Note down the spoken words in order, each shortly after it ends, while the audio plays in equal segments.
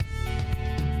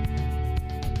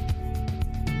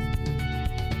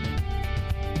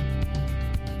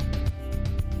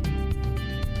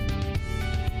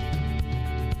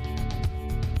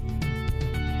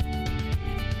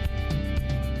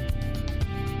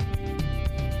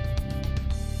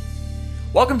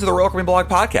Welcome to the Royal Caribbean Blog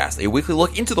Podcast, a weekly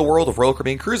look into the world of Royal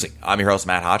Caribbean cruising. I'm your host,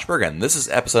 Matt Hochberg, and this is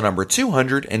episode number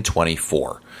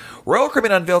 224. Royal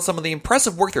Caribbean unveiled some of the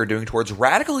impressive work they're doing towards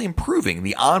radically improving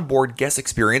the onboard guest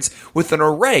experience with an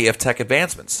array of tech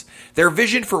advancements. Their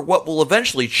vision for what will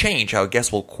eventually change how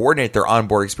guests will coordinate their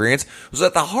onboard experience was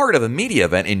at the heart of a media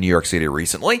event in New York City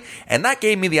recently, and that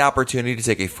gave me the opportunity to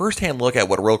take a first-hand look at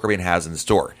what Royal Caribbean has in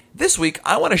store. This week,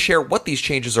 I want to share what these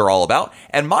changes are all about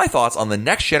and my thoughts on the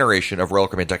next generation of Royal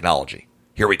Caribbean technology.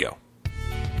 Here we go.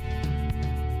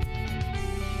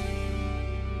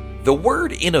 The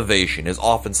word innovation is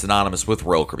often synonymous with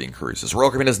Royal Caribbean cruises.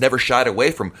 Royal Caribbean has never shied away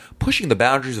from pushing the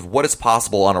boundaries of what is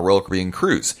possible on a Royal Caribbean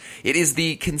cruise. It is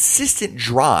the consistent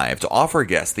drive to offer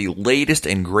guests the latest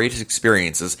and greatest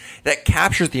experiences that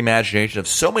captures the imagination of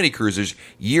so many cruisers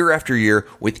year after year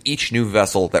with each new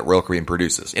vessel that Royal Caribbean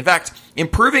produces. In fact,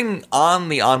 improving on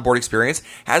the onboard experience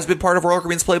has been part of Royal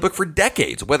Caribbean's playbook for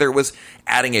decades, whether it was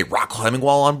adding a rock climbing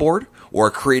wall on board, or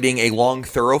creating a long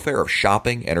thoroughfare of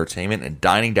shopping, entertainment, and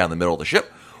dining down the middle of the ship,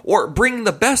 or bringing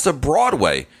the best of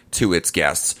Broadway to its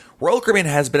guests. Royal Caribbean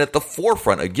has been at the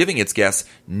forefront of giving its guests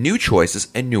new choices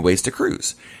and new ways to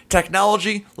cruise.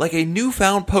 Technology, like a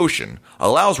newfound potion,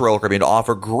 allows Royal Caribbean to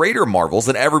offer greater marvels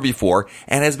than ever before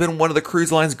and has been one of the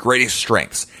cruise line's greatest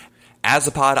strengths.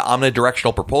 Azipod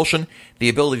omnidirectional propulsion, the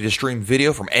ability to stream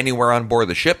video from anywhere on board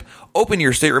the ship, open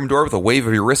your stateroom door with a wave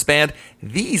of your wristband,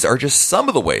 these are just some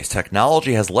of the ways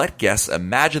technology has let guests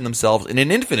imagine themselves in an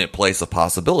infinite place of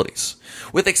possibilities.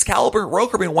 With Excalibur, Royal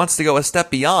Caribbean wants to go a step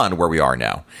beyond where we are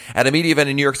now. At a media event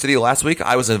in New York City last week,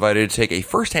 I was invited to take a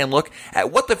first-hand look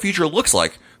at what the future looks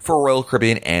like for Royal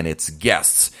Caribbean and its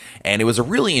guests. And it was a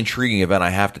really intriguing event, I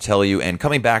have to tell you, and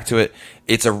coming back to it,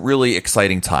 it's a really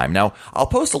exciting time. Now, I'll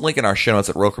post a link in our show notes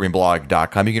at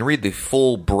RoyalCaribbeanBlog.com. You can read the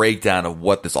full breakdown of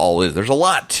what this all is. There's a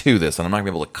lot to this, and I'm not going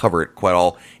to be able to cover it quite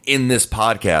all in this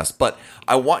podcast, but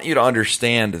I want you to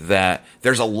understand that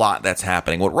there's a lot that's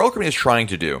happening. What Royal Caribbean is trying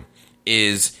to do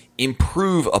is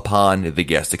improve upon the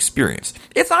guest experience.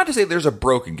 It's not to say there's a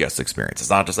broken guest experience. It's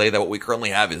not to say that what we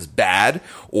currently have is bad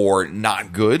or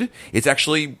not good. It's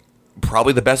actually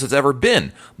probably the best it's ever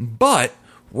been. But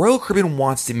Royal Caribbean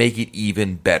wants to make it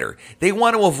even better. They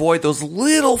want to avoid those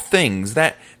little things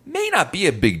that may not be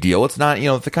a big deal. It's not,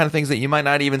 the kind of things that you might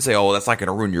not even say, oh, that's not going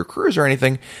to ruin your cruise or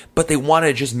anything. But they want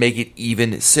to just make it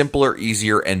even simpler,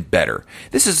 easier, and better.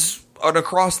 This is an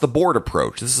across-the-board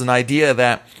approach. This is an idea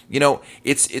that,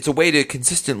 it's a way to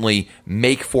consistently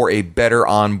make for a better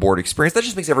onboard experience. That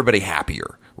just makes everybody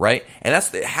happier, right? And that's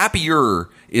happier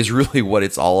is really what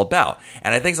it's all about.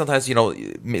 And I think sometimes,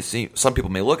 some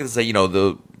people may look and say,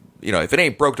 if it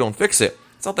ain't broke, don't fix it.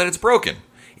 It's not that it's broken.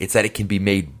 It's that it can be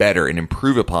made better and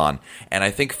improved upon. And I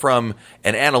think from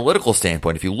an analytical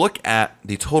standpoint, if you look at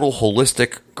the total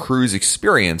holistic cruise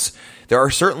experience, there are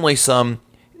certainly some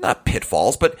not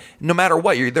pitfalls, but no matter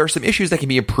what, there are some issues that can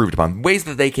be improved upon, ways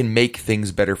that they can make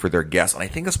things better for their guests. And I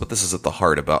think that's what this is at the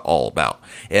heart all about.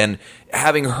 And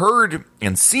having heard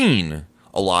and seen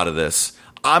a lot of this,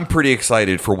 I'm pretty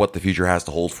excited for what the future has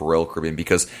to hold for Royal Caribbean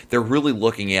because they're really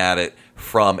looking at it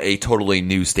from a totally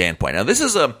new standpoint. Now, this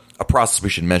is a process we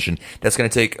should mention that's going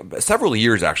to take several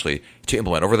years, actually, to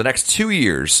implement. Over the next 2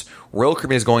 years, Royal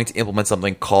Caribbean is going to implement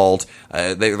something called,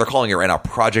 they're calling it right now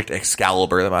Project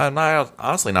Excalibur. I'm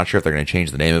honestly not sure if they're going to change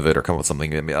the name of it or come up with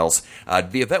something else.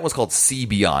 The event was called Sea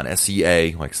Beyond,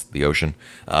 S-E-A, like the ocean,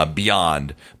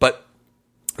 Beyond. But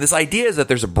this idea is that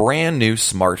there's a brand new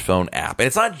smartphone app. And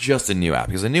it's not just a new app,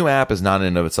 because a new app is not in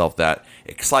and of itself that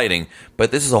exciting,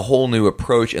 but this is a whole new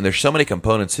approach, and there's so many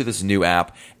components to this new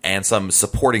app and some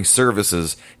supporting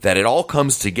services that it all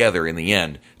comes together in the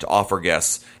end to offer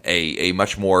guests a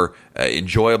much more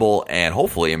enjoyable and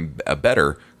hopefully a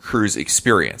better cruise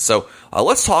experience. So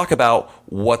let's talk about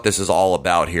what this is all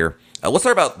about here. Let's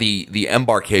talk about the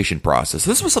embarkation process.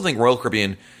 This was something Royal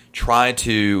Caribbean tried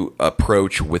to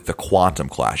approach with the Quantum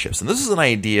class ships. And this is an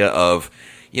idea of,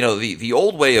 the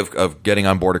old way of getting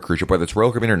on board a cruise ship, whether it's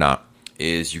Royal Caribbean or not,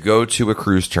 is you go to a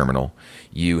cruise terminal,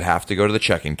 you have to go to the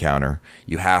check-in counter,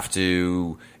 you have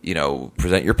to,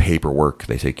 present your paperwork,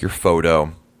 they take your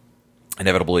photo.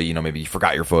 Inevitably, maybe you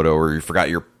forgot your photo or you forgot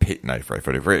your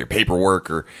paperwork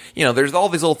or, there's all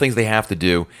these little things they have to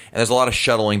do. And there's a lot of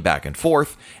shuttling back and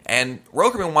forth. And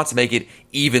Royal Caribbean wants to make it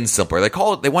even simpler.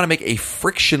 They want to make a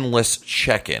frictionless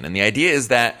check-in. And the idea is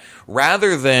that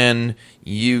rather than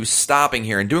you stopping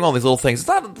here and doing all these little things, it's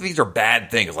not that these are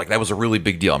bad things. Like, that was a really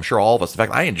big deal. I'm sure all of us, in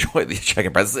fact, I enjoy the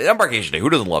check-in process. Embarkation day, who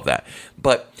doesn't love that?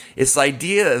 But it's the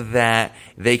idea that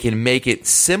they can make it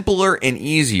simpler and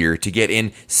easier to get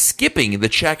in, skipping the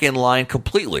check-in line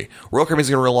completely. Royal Caribbean is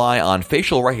going to rely on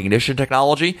facial recognition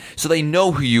technology, so they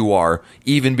know who you are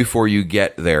even before you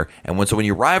get there. And when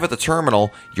you arrive at the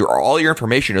terminal, all your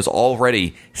information is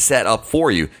already set up for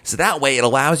you. So that way it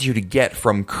allows you to get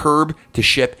from curb to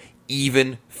ship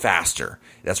even faster.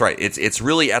 That's right. It's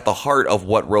really at the heart of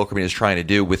what Royal Caribbean is trying to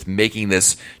do with making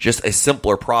this just a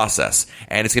simpler process.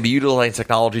 And it's going to be utilizing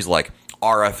technologies like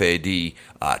RFID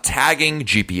tagging,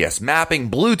 GPS mapping,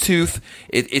 Bluetooth.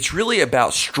 It's really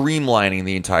about streamlining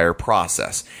the entire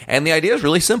process. And the idea is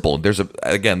really simple. There's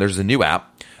a new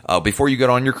app. Before you get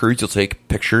on your cruise, you'll take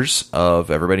pictures of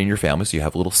everybody in your family. So you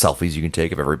have little selfies you can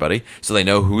take of everybody so they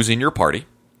know who's in your party.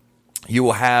 You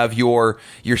will have your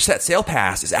set sail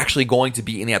pass is actually going to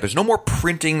be in the app. There's no more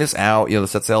printing this out, the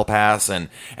set sail pass and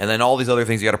then all these other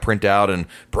things you got to print out and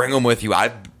bring them with you.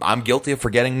 I'm guilty of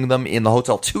forgetting them in the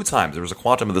hotel 2 times. There was a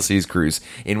Quantum of the Seas cruise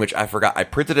in which I forgot. I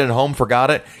printed it at home, forgot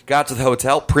it, got to the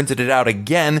hotel, printed it out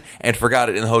again, and forgot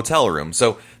it in the hotel room.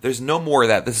 So there's no more of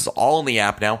that. This is all in the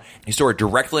app now. You store it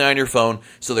directly on your phone,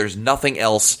 so there's nothing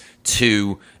else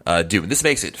to do. This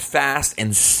makes it fast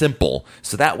and simple.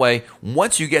 So that way,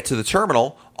 once you get to the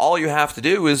terminal, all you have to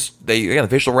do is the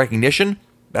facial recognition.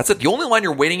 That's it. The only line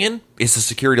you're waiting in is the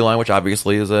security line, which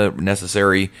obviously is a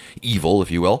necessary evil,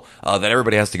 if you will, that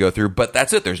everybody has to go through. But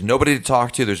that's it. There's nobody to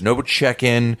talk to. There's no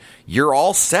check-in. You're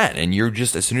all set. And you're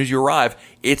just, as soon as you arrive,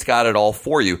 it's got it all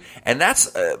for you. And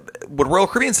that's what Royal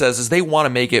Caribbean says is they want to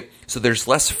make it so there's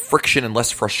less friction and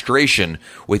less frustration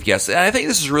with guests. And I think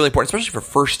this is really important, especially for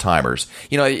first-timers.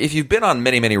 If you've been on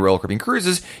many, many Royal Caribbean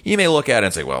cruises, you may look at it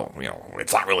and say, well,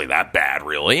 it's not really that bad,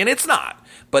 really. And it's not.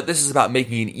 But this is about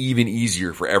making it even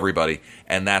easier for everybody,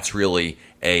 and that's really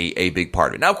a big part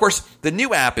of it. Now, of course, the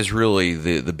new app is really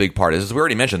the big part. As we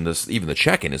already mentioned, this even the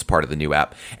check-in is part of the new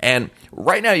app. And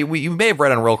right now, you may have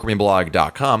read on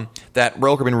RoyalCaribbeanBlog.com that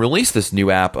Royal Caribbean released this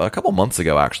new app a couple months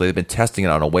ago, actually. They've been testing it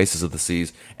on Oasis of the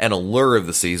Seas and Allure of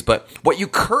the Seas. But what you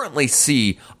currently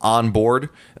see on board,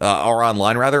 or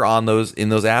online rather, in those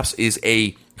apps is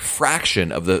a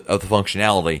fraction of the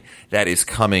functionality that is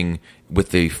coming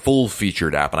with the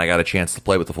full-featured app, and I got a chance to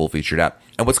play with the full-featured app.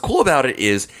 And what's cool about it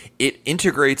is it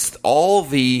integrates all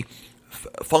the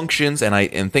functions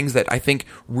and things that I think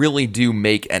really do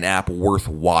make an app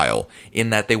worthwhile,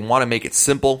 in that they want to make it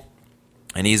simple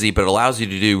and easy, but it allows you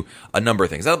to do a number of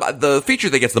things. Now, the feature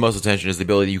that gets the most attention is the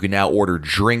ability you can now order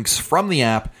drinks from the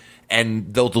app,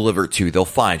 and they'll deliver it to you. They'll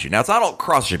find you. Now, it's not all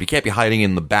cross-ship. You can't be hiding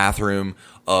in the bathroom,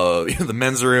 the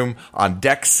men's room on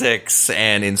deck 6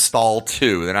 and in stall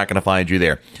 2. They're not going to find you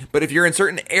there. But if you're in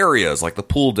certain areas, like the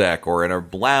pool deck or in a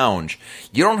lounge,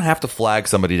 you don't have to flag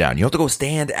somebody down. You don't have to go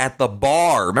stand at the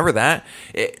bar. Remember that?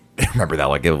 Remember that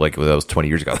like it was 20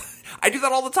 years ago. I do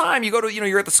that all the time. You go to,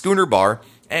 you're at the Schooner Bar,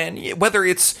 and whether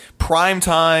it's prime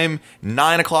time,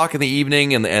 9 o'clock in the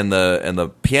evening, and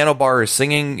the piano bar is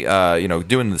singing,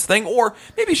 doing this thing, or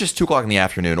maybe it's just 2 o'clock in the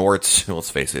afternoon, or it's,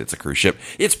 let's face it, it's a cruise ship.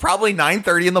 It's probably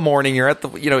 9:30 in the morning. You're at the,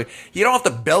 you don't have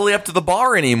to belly up to the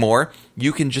bar anymore.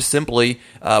 You can just simply,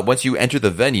 once you enter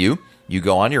the venue, you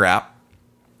go on your app,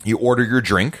 you order your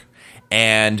drink,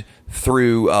 and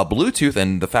through Bluetooth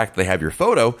and the fact that they have your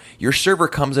photo, your server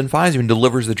comes and finds you and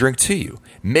delivers the drink to you.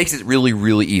 Makes it really,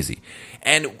 really easy.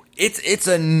 And it's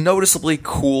a noticeably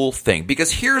cool thing,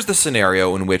 because here's the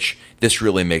scenario in which this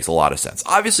really makes a lot of sense.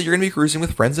 Obviously, you're going to be cruising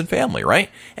with friends and family, right?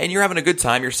 And you're having a good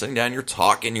time. You're sitting down, you're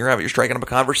talking, you're striking up a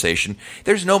conversation.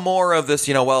 There's no more of this,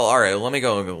 all right, let me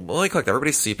collect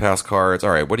everybody's SeaPass cards.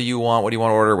 All right, what do you want? What do you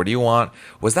want to order? What do you want?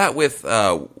 Was that with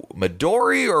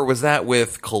Midori or was that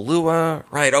with Kahlua?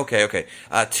 Right, okay.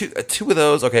 Two of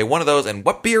those. Okay, one of those. And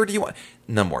what beer do you want?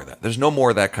 No more of that. There's no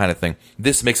more of that kind of thing.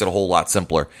 This makes it a whole lot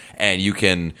simpler, and you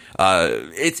can.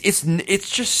 It's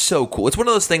just so cool. It's one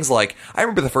of those things. Like, I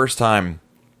remember the first time,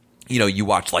 you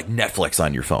watch like Netflix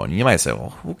on your phone. You might say, "Well,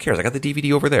 who cares? I got the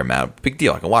DVD over there, man. Big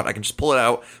deal. I can watch. I can just pull it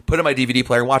out, put it in my DVD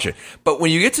player, and watch it." But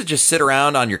when you get to just sit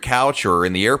around on your couch or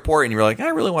in the airport, and you're like, "I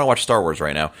really want to watch Star Wars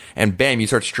right now," and bam, you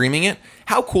start streaming it.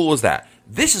 How cool is that?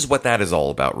 This is what that is all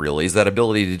about, really, is that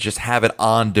ability to just have it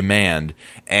on demand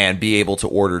and be able to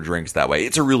order drinks that way.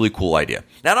 It's a really cool idea.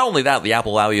 Not only that, the app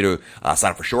will allow you to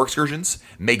sign up for shore excursions,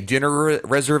 make dinner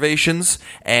reservations,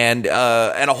 and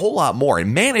a whole lot more,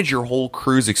 and manage your whole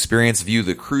cruise experience, view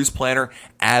the cruise planner,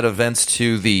 add events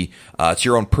to to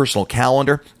your own personal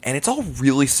calendar, and it's all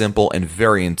really simple and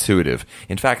very intuitive.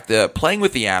 In fact, playing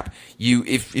with the app,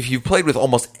 if you've played with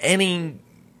almost any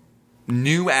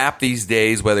new app these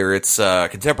days, whether it's a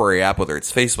contemporary app, whether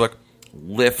it's Facebook,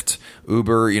 Lyft,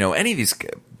 Uber, any of these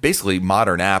basically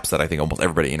modern apps that I think almost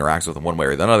everybody interacts with in one way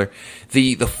or another,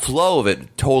 the flow of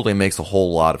it totally makes a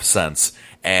whole lot of sense,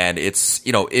 and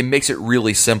it makes it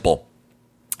really simple.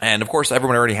 And of course,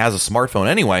 everyone already has a smartphone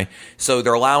anyway, so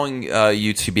they're allowing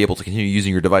you to be able to continue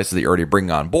using your devices that you're already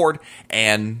bringing on board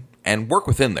and work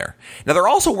within there. Now, they're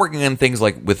also working on things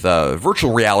like with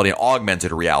virtual reality and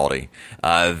augmented reality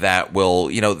that will,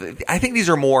 I think these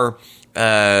are more.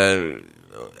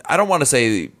 I don't want to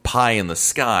say pie in the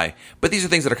sky, but these are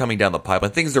things that are coming down the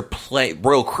pipeline, things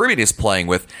Royal Caribbean is playing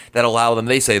with that allow them,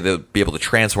 they say, they'll be able to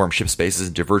transform ship spaces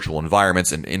into virtual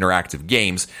environments and interactive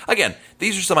games. Again,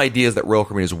 these are some ideas that Royal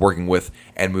Caribbean is working with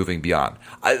and moving beyond.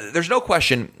 There's no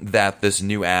question that this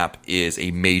new app is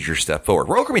a major step forward.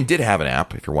 Royal Caribbean did have an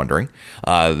app, if you're wondering.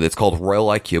 It's called Royal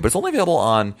IQ, but it's only available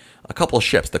on a couple of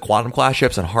ships, the Quantum class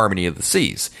ships and Harmony of the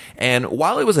Seas. And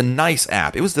while it was a nice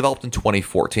app, it was developed in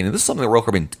 2014, and this is something that Royal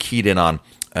Caribbean keyed in on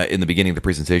in the beginning of the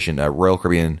presentation. Royal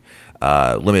Caribbean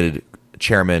Limited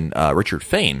Chairman Richard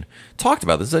Fain talked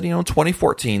about this. That in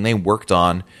 2014 they worked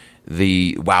on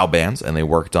the WoW bands and they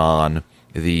worked on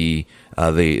this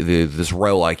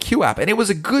Royal IQ app, and it was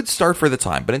a good start for the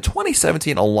time. But in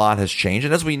 2017, a lot has changed,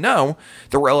 and as we know,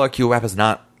 the Royal IQ app has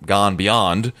not gone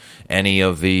beyond any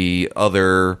of the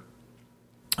other.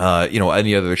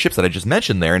 Any other ships that I just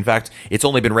mentioned there. In fact, it's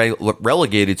only been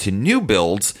relegated to new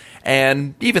builds,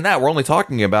 and even that, we're only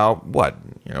talking about,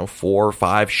 4 or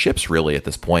 5 ships really at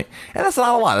this point. And that's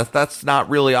not a lot. That's not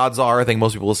really, odds are, I think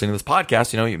most people listening to this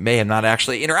podcast, you may have not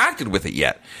actually interacted with it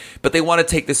yet. But they want to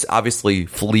take this, obviously,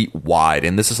 fleet-wide,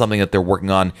 and this is something that they're working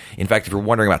on. In fact, if you're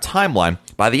wondering about timeline,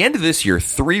 by the end of this year,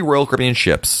 3 Royal Caribbean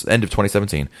ships, end of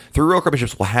 2017, 3 Royal Caribbean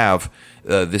ships will have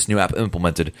this new app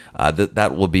implemented.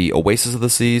 That will be Oasis of the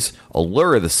Seas,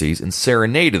 Allure of the Seas, and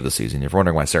Serenade of the Seas. And if you're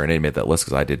wondering why Serenade made that list,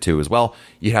 because I did too as well,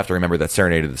 you have to remember that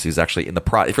Serenade of the Seas is actually if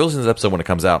you're listening to this episode when it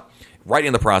comes out, right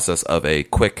in the process of a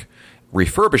quick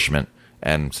refurbishment.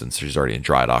 And since she's already in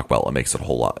dry dock, well, it makes it a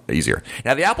whole lot easier.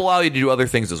 Now, the app will allow you to do other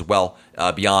things as well,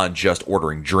 beyond just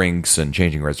ordering drinks and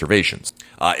changing reservations.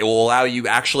 It will allow you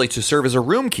actually to serve as a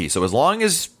room key. So as long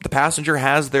as the passenger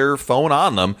has their phone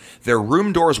on them, their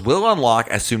room doors will unlock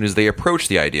as soon as they approach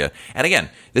the idea. And again,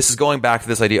 this is going back to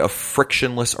this idea of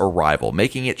frictionless arrival,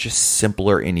 making it just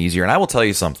simpler and easier. And I will tell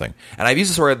you something, and I've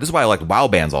used this is why I like WoW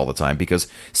bands all the time, because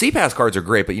SeaPass cards are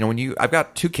great, but I've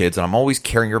got 2 kids, and I'm always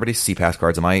carrying everybody's SeaPass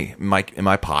cards in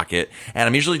my pocket, and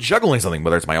I'm usually juggling something,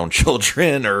 whether it's my own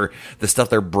children or the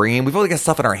stuff they're bringing. We've only got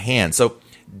stuff in our hands, so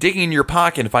digging in your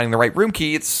pocket and finding the right room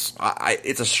key, it's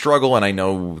a struggle, and I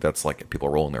know that's like people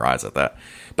are rolling their eyes at that.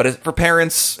 But for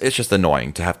parents, it's just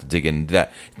annoying to have to dig into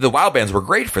that. The WoW bands were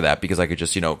great for that because I could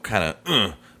just kind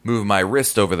of move my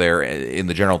wrist over there in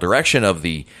the general direction of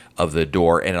the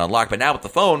door and unlock. But now with the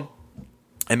phone,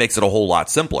 it makes it a whole lot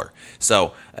simpler.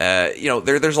 So,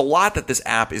 there's a lot that this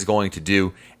app is going to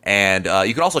do. And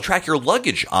you can also track your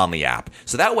luggage on the app.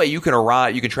 So that way you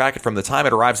can track it from the time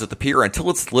it arrives at the pier until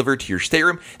it's delivered to your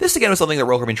stateroom. This, again, was something that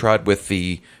Royal Caribbean tried with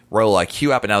the Royal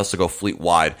IQ app, and now this will go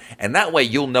fleet-wide. And that way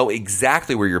you'll know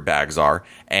exactly where your bags are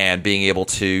and being able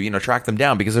to, track them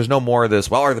down, because there's no more of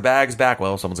this, well, are the bags back?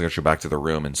 Well, someone's going to go back to the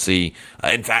room and see.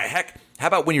 In fact, heck, how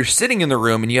about when you're sitting in the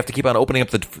room and you have to keep on opening up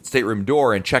the stateroom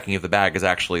door and checking if the bag is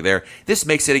actually there? This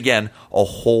makes it, again, a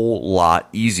whole lot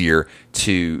easier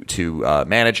to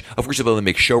manage. Of course, you'll be able to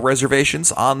make show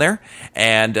reservations on there,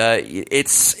 and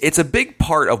it's a big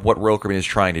part of what Royal Caribbean is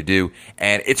trying to do,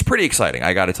 and it's pretty exciting.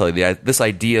 I got to tell you, this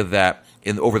idea that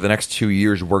over the next 2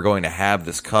 years, we're going to have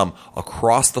this come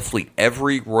across the fleet.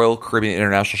 Every Royal Caribbean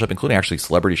international ship, including actually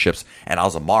celebrity ships and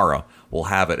Azamara, will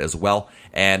have it as well.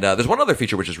 And there's one other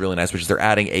feature which is really nice, which is they're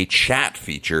adding a chat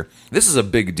feature. This is a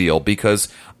big deal because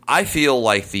I feel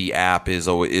like the app is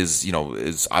if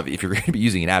you're going to be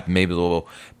using an app, maybe they'll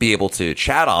be able to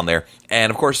chat on there.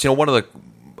 And of course,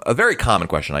 a very common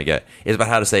question I get is about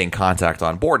how to stay in contact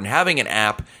on board, and having an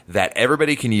app that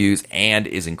everybody can use and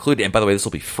is included. And by the way, this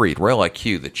will be free. Royal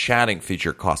IQ, the chatting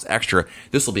feature, costs extra.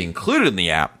 This will be included in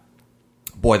the app.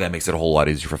 Boy, that makes it a whole lot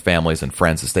easier for families and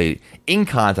friends to stay in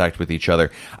contact with each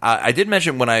other. I did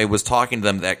mention when I was talking to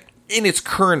them that in its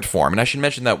current form, and I should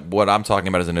mention that what I'm talking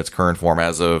about is in its current form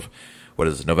as of,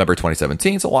 November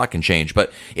 2017, so a lot can change.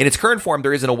 But in its current form,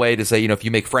 there isn't a way to say, if you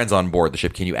make friends on board the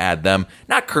ship, can you add them?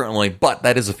 Not currently, but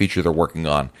that is a feature they're working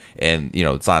on, and,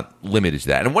 it's not limited to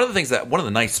that. And one of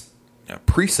the nice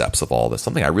precepts of all this,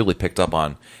 something I really picked up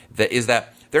on, that is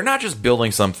that they're not just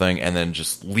building something and then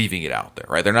just leaving it out there,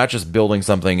 right? They're not just building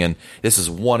something and this is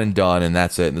one and done and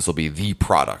that's it, and this will be the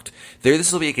product.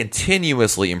 This will be a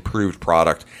continuously improved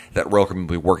product that Royal Caribbean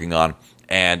will be working on,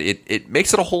 and it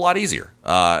makes it a whole lot easier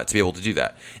to be able to do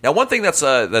that. Now, one thing that's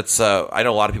I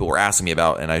know a lot of people were asking me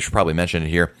about, and I should probably mention it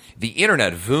here, the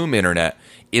internet, Voom internet,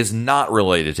 is not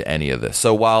related to any of this.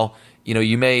 So while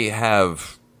you may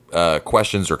have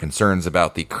questions or concerns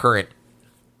about the current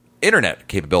internet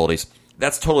capabilities.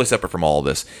 That's totally separate from all of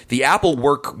this. The app will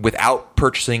work without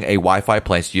purchasing a Wi-Fi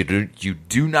plan. So you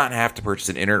do not have to purchase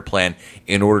an internet plan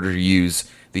in order to use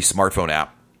the smartphone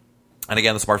app. And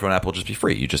again, the smartphone app will just be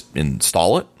free. You just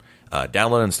install it,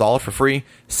 download and install it for free,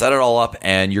 set it all up,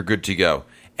 and you're good to go.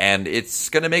 And it's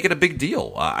going to make it a big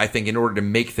deal, I think, in order to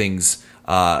make things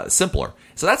simpler.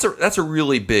 So that's a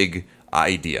really big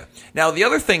idea. Now, the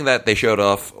other thing that they showed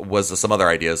off was some other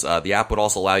ideas. The app would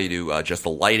also allow you to adjust the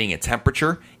lighting and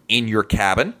temperature in your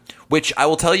cabin, which I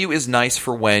will tell you is nice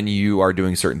for when you are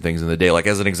doing certain things in the day. Like,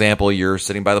 as an example, you're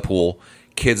sitting by the pool.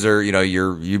 Kids are,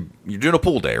 you're doing a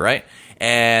pool day, right?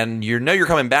 And you're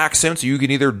coming back soon, so you can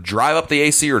either drive up the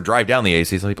AC or drive down the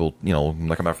AC. Some people, when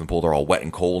they come back from the pool, they're all wet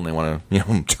and cold, and they want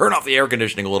to, turn off the air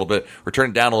conditioning a little bit or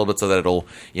turn it down a little bit so that it'll,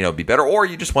 be better. Or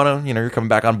you just want to, you're coming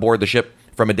back on board the ship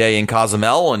from a day in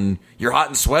Cozumel, and you're hot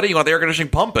and sweaty. You want the air conditioning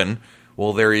pumping.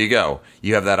 Well, there you go.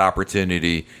 You have that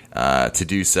opportunity to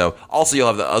do so. Also,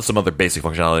 you'll have some other basic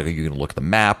functionality. You can look at the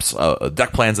maps,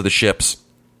 deck plans of the ships.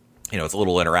 It's a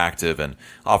little interactive and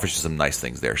offers you some nice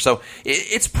things there. So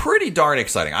it's pretty darn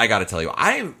exciting, I got to tell you.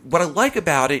 What I like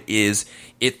about it is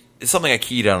it's something I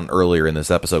keyed on earlier in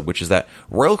this episode, which is that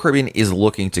Royal Caribbean is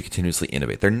looking to continuously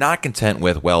innovate. They're not content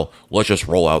with, well, let's just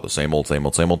roll out the same old, same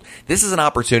old, same old. This is an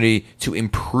opportunity to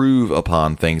improve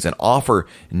upon things and offer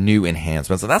new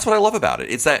enhancements. And that's what I love about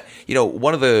it. It's that,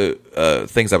 one of the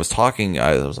things I was talking,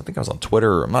 I think I was on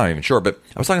Twitter, I'm not even sure, but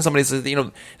I was talking to somebody who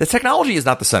said, the technology is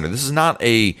not the center. This is not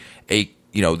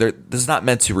this is not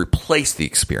meant to replace the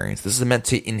experience. This is meant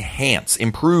to enhance,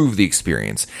 improve the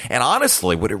experience. And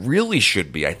honestly, what it really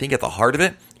should be, I think at the heart of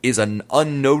it, is an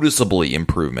unnoticeably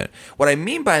improvement. What I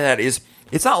mean by that is,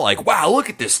 it's not like, wow, look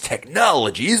at this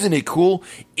technology, isn't it cool?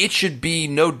 It should be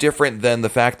no different than the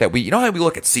fact that how we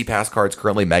look at CPass cards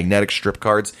currently, magnetic strip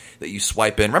cards that you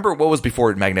swipe in. Remember what was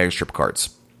before magnetic strip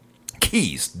cards?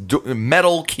 Keys,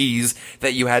 metal keys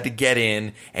that you had to get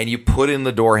in, and you put in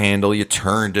the door handle, you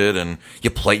turned it, and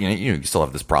you play. You still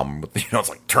have this problem with it's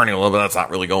like turning a little bit, that's not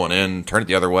really going in. Turn it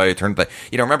the other way.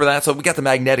 Remember that? So we got the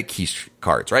magnetic key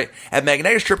cards, right? And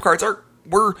magnetic strip cards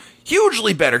were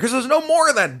hugely better because there's no more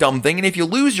of that dumb thing. And if you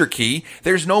lose your key,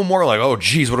 there's no more like, oh,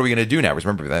 geez, what are we going to do now? Because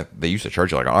remember that they used to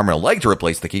charge you like an arm and a leg to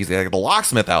replace the keys. They had the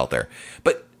locksmith out there,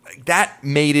 but that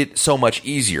made it so much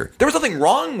easier. There was nothing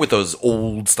wrong with those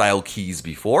old style keys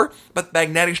before, but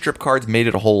magnetic strip cards made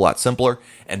it a whole lot simpler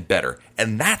and better.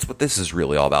 And that's what this is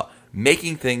really all about.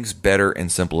 Making things better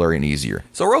and simpler and easier.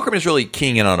 So Royal Caribbean is really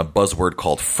keying in on a buzzword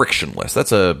called frictionless.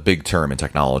 That's a big term in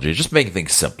technology. It's just making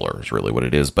things simpler is really what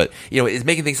it is. But, it's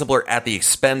making things simpler at the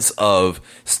expense of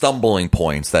stumbling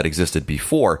points that existed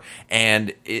before.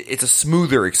 And it's a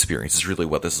smoother experience is really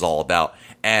what this is all about.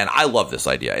 And I love this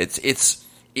idea.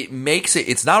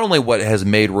 It's not only what has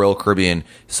made Royal Caribbean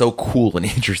so cool and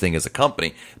interesting as a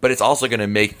company, but it's also going to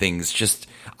make things just,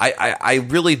 I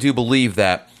really do believe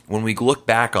that when we look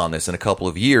back on this in a couple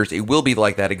of years, it will be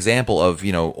like that example of,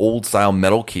 old style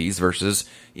metal keys versus,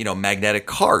 magnetic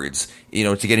cards,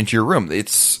 to get into your room.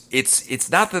 It's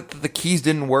not that the keys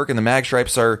didn't work and the mag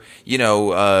stripes are,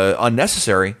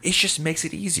 unnecessary. It just makes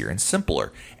it easier and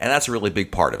simpler. And that's a really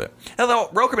big part of it. And though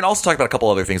Royal Caribbean also talked about a couple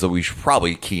other things that we should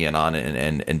probably key in on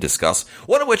and discuss.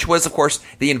 One of which was, of course,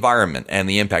 the environment and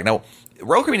the impact. Now,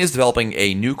 Royal Caribbean is developing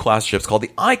a new class of ships called the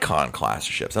Icon class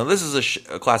of ships. Now, this is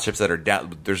a class of ships that are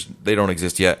down. They don't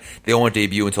exist yet. They won't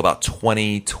debut until about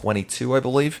 2022, I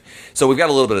believe. So we've got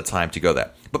a little bit of time to go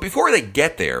there. But before they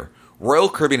get there, Royal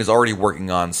Caribbean is already working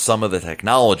on some of the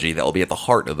technology that will be at the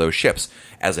heart of those ships.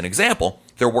 As an example,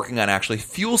 they're working on actually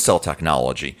fuel cell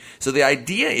technology. So the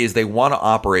idea is they want to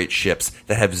operate ships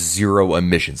that have zero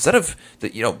emissions. Instead of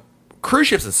cruise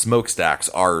ships and smokestacks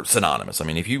are synonymous. I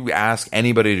mean, if you ask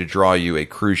anybody to draw you a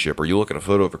cruise ship or you look at a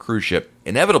photo of a cruise ship,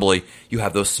 inevitably you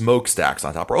have those smokestacks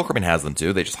on top. Royal Caribbean has them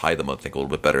too. They just hide them, I think, a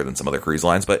little bit better than some other cruise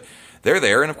lines, but they're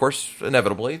there, and of course,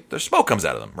 inevitably, there's smoke comes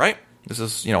out of them, right? This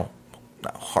is,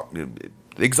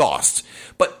 exhaust.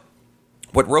 But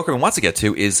what Royal Caribbean wants to get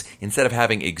to is, instead of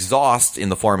having exhaust in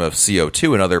the form of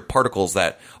CO2 and other particles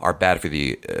that are bad for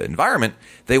the environment,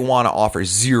 they want to offer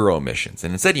zero emissions.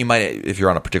 And instead, you might, if you're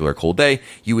on a particular cold day,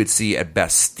 you would see at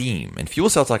best steam. And fuel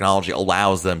cell technology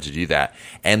allows them to do that.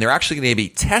 And they're actually going to be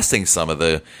testing some of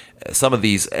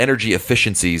these energy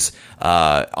efficiencies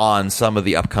on some of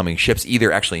the upcoming ships,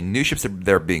 either actually new ships that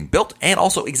are being built and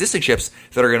also existing ships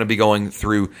that are going to be going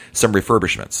through some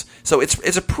refurbishments. So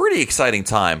it's a pretty exciting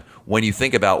time when you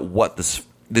think about what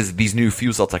these new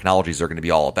fuel cell technologies are going to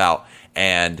be all about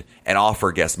and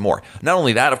offer guests more. Not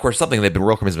only that, of course, something that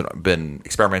Royal Caribbean has been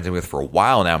experimenting with for a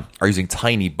while now are using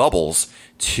tiny bubbles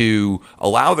to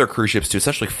allow their cruise ships to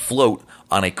essentially float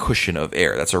on a cushion of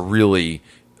air. That's a really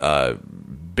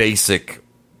basic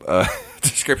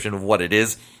description of what it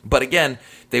is. But again,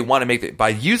 they want to make it, by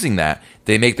using that,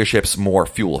 they make their ships more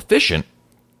fuel efficient.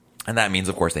 And that means,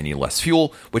 of course, they need less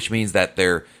fuel, which means that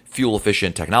their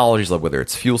fuel-efficient technologies, like whether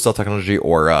it's fuel cell technology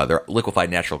or their liquefied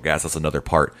natural gas, that's another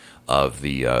part of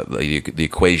the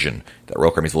equation that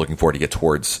Royal Caribbean is looking for to get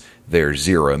towards their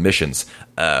zero emissions.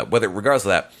 Regardless of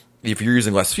that, if you're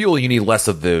using less fuel, you need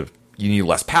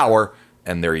less power,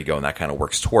 and there you go, and that kind of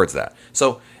works towards that.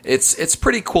 So it's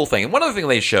pretty cool thing. And one other thing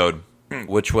they showed,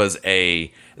 which was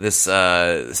this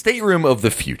stateroom of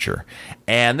the future,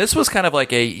 and this was kind of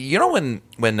like when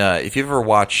if you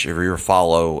ever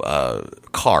follow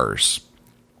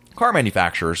car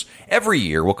manufacturers every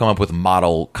year will come up with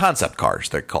model concept cars,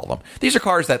 they call them. These are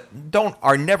cars that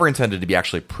are never intended to be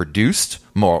actually produced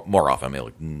more often. I mean,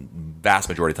 like, vast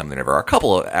majority of the time they never are. A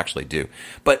couple actually do,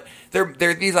 but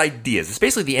they're these ideas. It's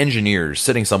basically the engineers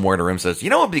sitting somewhere in a room says,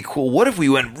 what would be cool? What if we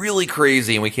went really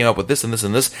crazy and we came up with this and this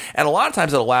and this? And a lot of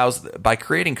times it allows, by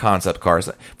creating concept cars,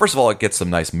 first of all, it gets some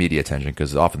nice media attention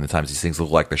because oftentimes these things look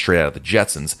like they're straight out of the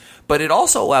Jetsons, but it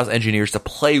also allows engineers to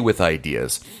play with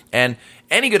ideas. And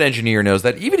any good engineer knows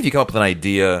that even if you come up with an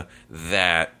idea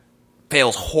that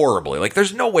fails horribly, like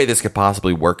there's no way this could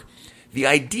possibly work, the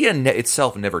idea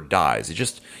itself never dies.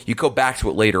 You go back to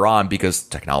it later on because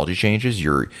technology changes,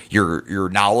 your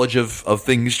knowledge of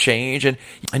things change, and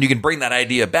you can bring that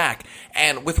idea back.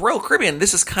 And with Royal Caribbean,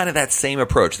 this is kind of that same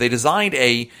approach. They designed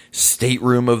a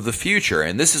stateroom of the future,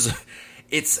 and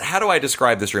how do I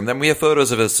describe this room? Then we have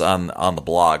photos of this on the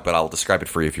blog, but I'll describe it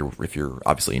for you if you're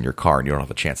obviously in your car and you don't have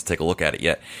a chance to take a look at it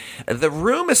yet. The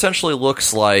room essentially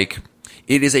looks like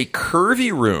it is a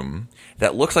curvy room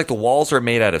that looks like the walls are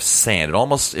made out of sand. It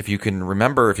almost, if you can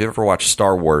remember, if you ever watched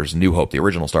Star Wars New Hope, the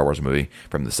original Star Wars movie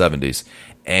from the 70s,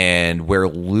 and where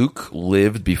Luke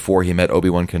lived before he met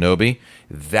Obi-Wan Kenobi,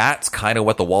 that's kind of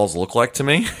what the walls look like to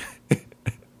me.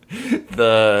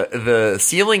 The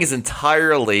ceiling is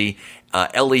entirely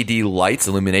LED lights,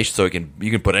 illumination, so you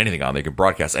can put anything on there. You can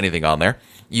broadcast anything on there.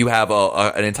 You have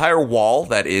an entire wall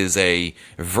that is a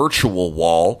virtual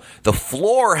wall. The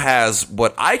floor has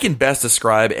what I can best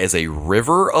describe as a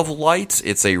river of light.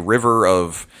 It's a river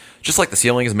of, just like the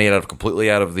ceiling is made completely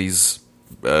out of these.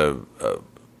 What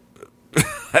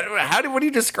do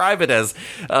you describe it as?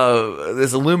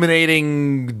 This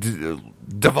illuminating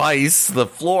device. The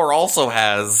floor also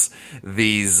has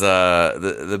these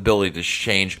the ability to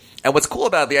change. And what's cool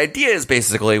about the idea is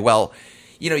basically,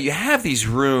 you have these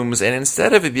rooms, and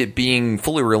instead of it being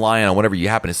fully reliant on whatever you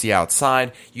happen to see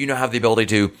outside, have the ability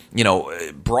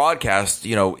to, broadcast,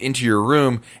 into your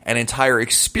room an entire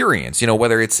experience.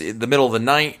 Whether it's in the middle of the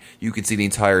night, you can see the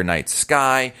entire night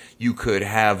sky. You could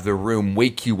have the room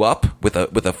wake you up with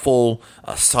a full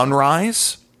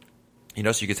sunrise. So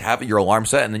you could have your alarm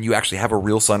set, and then you actually have a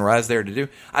real sunrise there to do.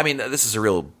 I mean, this is a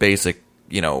real basic,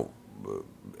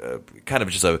 kind of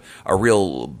just a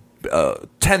real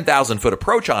 10,000-foot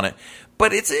approach on it,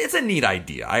 but it's a neat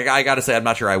idea. I got to say, I'm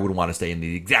not sure I would want to stay in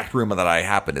the exact room that I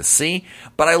happen to see,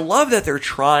 but I love that they're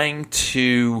trying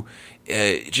to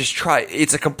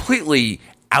it's a completely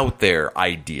out there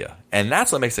idea, and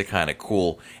that's what makes it kind of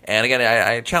cool. And again,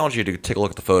 I challenge you to take a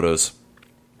look at the photos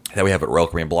that we have at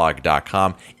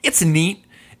RoyalCaribbeanBlog.com. It's neat.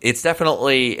 It's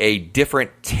definitely a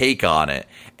different take on it,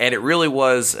 and it really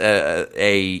was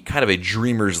a kind of a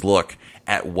dreamer's look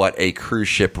at what a cruise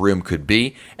ship room could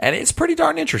be, and it's pretty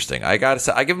darn interesting. I gotta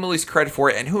say, I give them at least credit for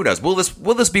it, and who knows, will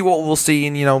this be what we'll see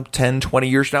in 10, 20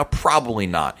 years from now? Probably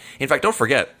not. In fact, don't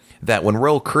forget that when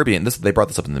Royal Caribbean, they brought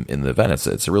this up in the event,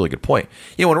 it's a really good point.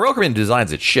 When Royal Caribbean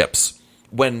designs its ships,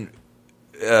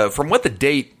 from what the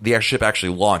date the ship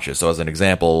actually launches. So as an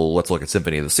example, let's look at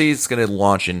Symphony of the Seas. It's going to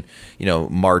launch in,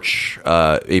 March,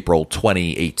 April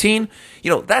 2018.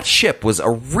 That ship was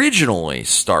originally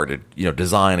started,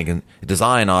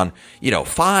 design on,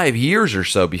 5 years or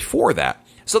so before that.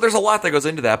 So there's a lot that goes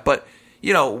into that, but,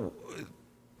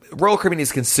 Royal Caribbean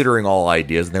is considering all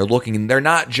ideas, and they're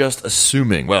not just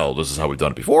assuming, well, this is how we've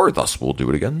done it before, thus we'll do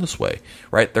it again this way,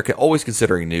 right? They're always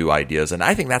considering new ideas, and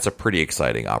I think that's a pretty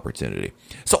exciting opportunity.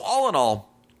 So all in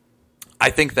all,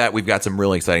 I think that we've got some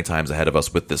really exciting times ahead of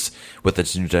us with this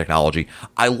new technology.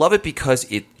 I love it because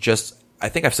I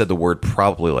think I've said the word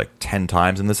probably like 10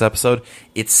 times in this episode.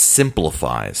 It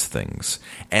simplifies things.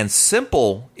 And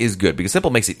simple is good because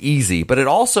simple makes it easy, but it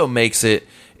also makes it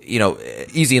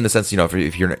easy in the sense,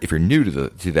 if you're new to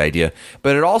the idea,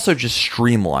 but it also just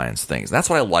streamlines things. That's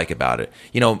what I like about it.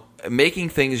 making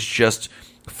things just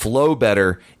flow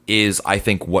better is, I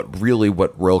think, what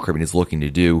Royal Caribbean is looking to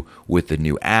do with the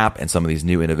new app and some of these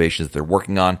new innovations that they're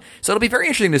working on. So it'll be very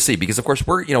interesting to see, because of course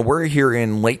we're here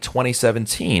in late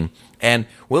 2017, and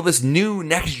will this new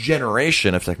next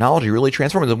generation of technology really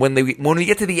transform? And when we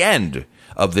get to the end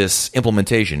of this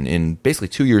implementation in basically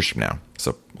 2 years from now,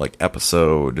 so like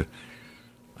episode,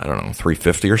 I don't know,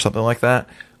 350 or something like that,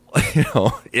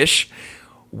 ish.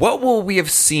 What will we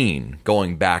have seen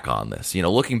going back on this?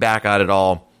 Looking back at it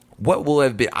all, what will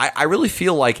have been? I really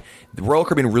feel like the Royal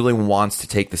Caribbean really wants to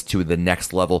take this to the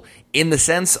next level, in the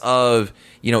sense of,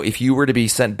 if you were to be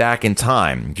sent back in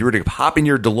time, if you were to hop in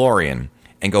your DeLorean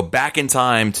and go back in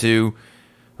time to,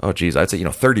 I'd say,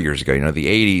 30 years ago,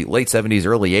 the late 70s,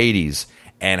 early 80s,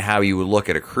 and how you would look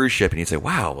at a cruise ship and you'd say,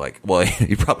 wow,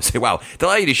 you'd probably say, wow, they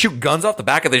allow you to shoot guns off the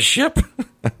back of this ship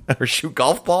or shoot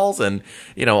golf balls and,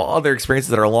 other experiences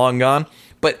that are long gone.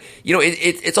 But,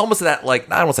 it's almost that, I don't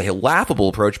want to say a laughable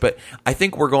approach, but I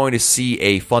think we're going to see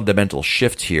a fundamental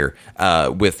shift here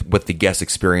with the guest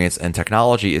experience, and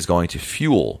technology is going to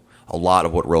fuel a lot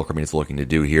of what Royal Caribbean is looking to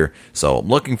do here. So I'm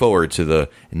looking forward to the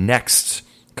next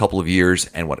couple of years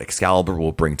and what Excalibur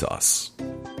will bring to us.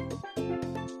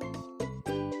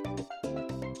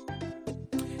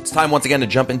 It's time once again to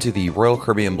jump into the Royal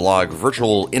Caribbean blog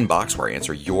virtual inbox, where I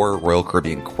answer your Royal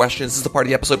Caribbean questions. This is the part of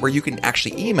the episode where you can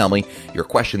actually email me your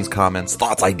questions, comments,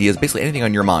 thoughts, ideas, basically anything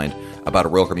on your mind about a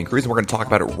Royal Caribbean cruise, and we're going to talk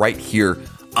about it right here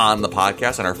on the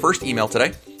podcast. And our first email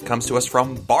today comes to us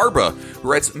from Barbara, who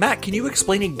writes, Matt, can you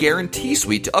explain a guarantee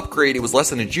suite? To upgrade, it was less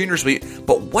than a junior suite,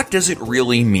 but what does it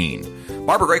really mean?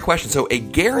 Barbara, great question. So a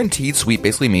guaranteed suite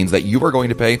basically means that you are going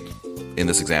to pay, in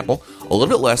this example, a little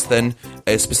bit less than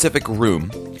a specific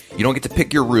room. You don't get to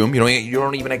pick your room. You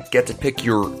don't even get to pick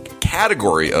your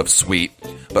category of suite,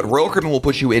 but Royal Caribbean will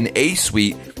put you in a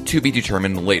suite to be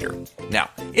determined later. Now,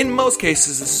 in most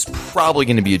cases, this is probably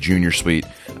going to be a junior suite,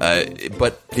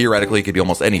 but theoretically, it could be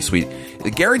almost any suite. The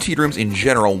guaranteed rooms in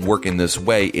general work in this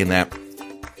way, in that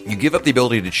you give up the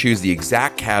ability to choose the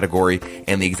exact category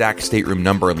and the exact stateroom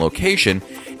number and location,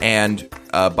 and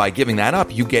by giving that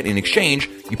up, you get, in exchange,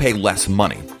 you pay less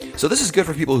money. So this is good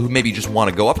for people who maybe just want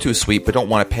to go up to a suite but don't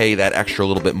want to pay that extra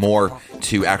little bit more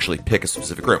to actually pick a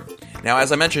specific room. Now,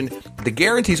 as I mentioned, the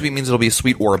guarantee suite means it'll be a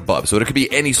suite or above, so it could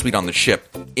be any suite on the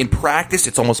ship. In practice,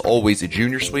 it's almost always a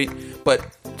junior suite, but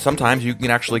sometimes you can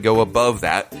actually go above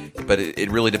that, but it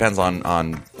really depends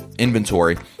on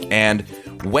inventory. And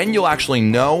when you'll actually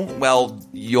know, well,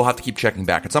 you'll have to keep checking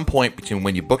back. At some point between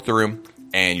when you book the room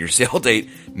and your sail date,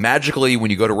 magically,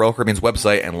 when you go to Royal Caribbean's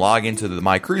website and log into the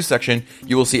My Cruise section,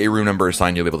 you will see a room number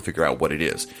assigned. You'll be able to figure out what it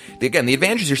is. Again, the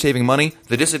advantage is you're saving money.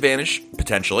 The disadvantage,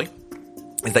 potentially,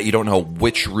 is that you don't know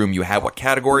which room you have, what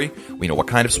category, what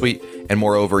kind of suite, and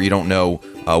moreover, you don't know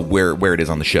where it is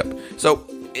on the ship. So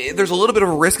there's a little bit of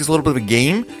a risk. It's a little bit of a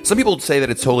game. Some people say that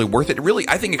it's totally worth it. Really,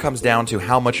 I think it comes down to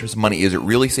how much money is it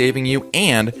really saving you,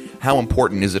 and how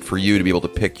important is it for you to be able to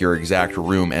pick your exact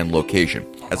room and location.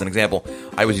 As an example,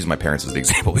 I always use my parents as the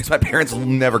example, because my parents will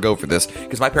never go for this,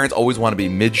 because my parents always want to be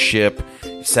midship,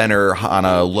 center, on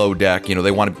a low deck.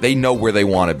 They know where they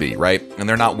want to be, right? And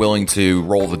they're not willing to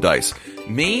roll the dice.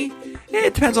 Me,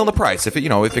 it depends on the price. If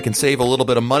it can save a little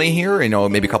bit of money here,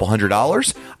 maybe a couple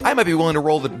 $100, I might be willing to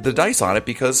roll the dice on it,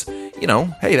 because,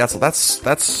 hey,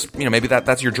 that's maybe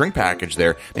that's your drink package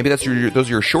there. Maybe those are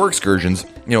your shore excursions,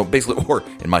 basically, or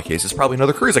in my case, it's probably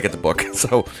another cruise I get to book.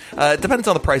 So, it depends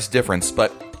on the price difference,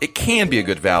 but it can be a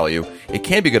good value. It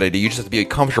can be a good idea. You just have to be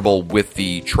comfortable with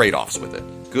the trade-offs with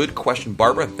it. Good question,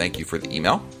 Barbara. Thank you for the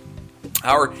email.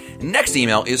 Our next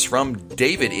email is from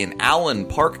David in Allen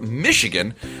Park,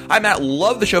 Michigan. Hi, Matt.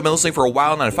 Love the show. Been listening for a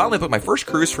while now. I finally booked my first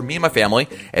cruise for me and my family,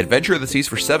 Adventure of the Seas,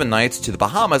 for 7 nights to the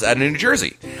Bahamas out of New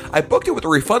Jersey. I booked it with a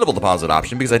refundable deposit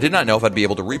option because I did not know if I'd be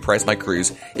able to reprice my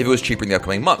cruise if it was cheaper in the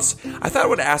upcoming months. I thought I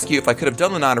would ask you if I could have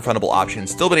done the non-refundable option and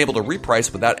still been able to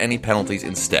reprice without any penalties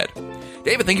instead.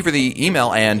 David, thank you for the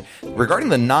email. And regarding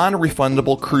the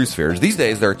non-refundable cruise fares, these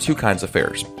days there are two kinds of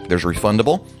fares. There's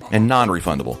refundable and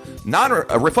non-refundable.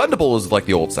 Refundable is like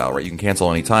the old style, right? You can cancel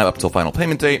anytime up until final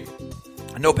payment date.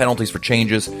 No penalties for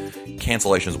changes,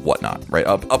 cancellations, whatnot, right?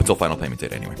 Up until final payment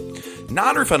date anyway.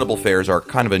 Non-refundable fares are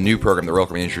kind of a new program that Royal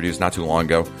Caribbean introduced not too long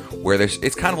ago, where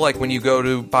it's kind of like when you go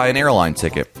to buy an airline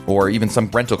ticket or even some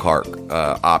rental car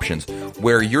options,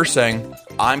 where you're saying,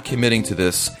 I'm committing to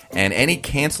this, and any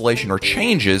cancellation or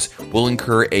changes will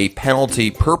incur a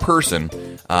penalty per person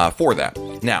for that.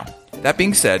 Now, that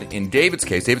being said, in David's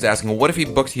case, David's asking, well, what if he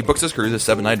books his cruise,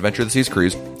 a 7-night Adventure of the Seas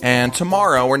cruise, and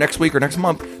tomorrow or next week or next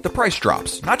month, the price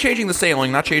drops. Not changing the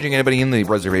sailing, not changing anybody in the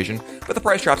reservation, but the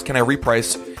price drops. Can I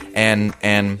reprice and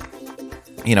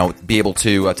be able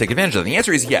to take advantage of it? The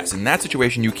answer is yes. In that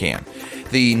situation, you can.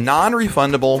 The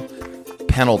non-refundable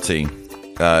penalty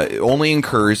only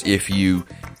incurs if you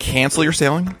cancel your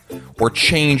sailing or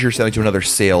change your sailing to another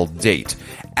sail date.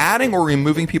 Adding or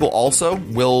removing people also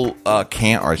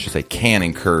can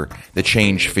incur the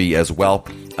change fee as well.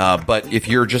 But if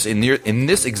you're just in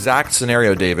this exact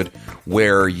scenario, David,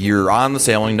 where you're on the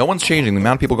sailing, no one's changing, the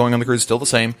amount of people going on the cruise is still the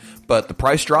same, but the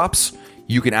price drops,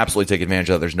 you can absolutely take advantage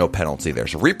of it. There's no penalty there.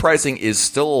 So repricing is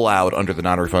still allowed under the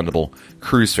non-refundable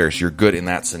cruise fare, so you're good in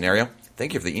that scenario.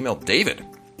 Thank you for the email, David.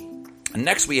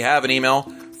 Next, we have an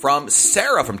email from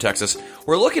Sarah from Texas.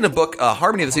 We're looking to book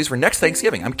Harmony of the Seas for next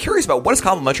Thanksgiving. I'm curious about what is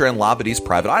complimentary on Labadie's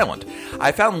private island.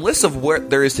 I found lists of what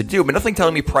there is to do, but nothing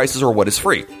telling me prices or what is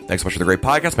free. Thanks so much for the great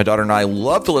podcast. My daughter and I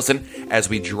love to listen as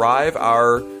we drive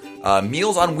our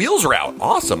Meals on Wheels route.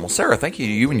 Awesome. Well, Sarah, thank you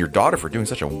to you and your daughter for doing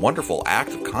such a wonderful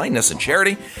act of kindness and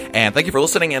charity. And thank you for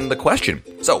listening and the question.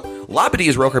 So, Labadie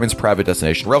is Royal Caribbean's private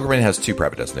destination. Royal Caribbean has two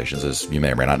private destinations, as you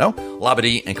may or may not know.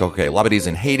 Labadie and Coco Cay. Labadie is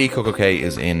in Haiti. Coco Cay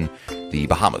is in the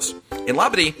Bahamas. In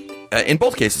Labadie, in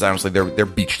both cases, honestly, they're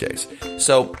beach days.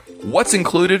 So, what's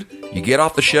included? You get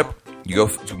off the ship. You go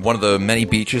to one of the many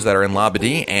beaches that are in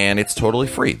Labadie, and it's totally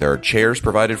free. There are chairs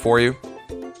provided for you.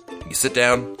 You sit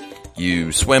down.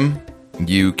 You swim,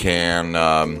 you can,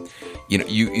 you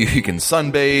can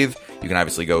sunbathe, you can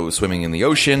obviously go swimming in the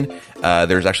ocean.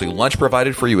 There's actually lunch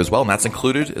provided for you as well, and that's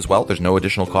included as well. There's no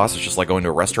additional cost. It's just like going to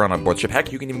a restaurant on board the ship.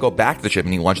 Heck, you can even go back to the ship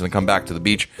and eat lunch and then come back to the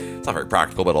beach. It's not very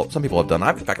practical, but some people have done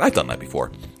that. In fact, I've done that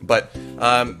before. But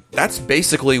that's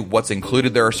basically what's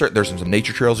included. There's some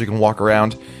nature trails you can walk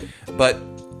around, but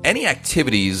any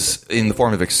activities in the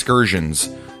form of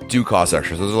excursions do cost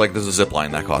extra. So there's a zip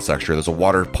line that costs extra. There's a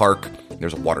water park.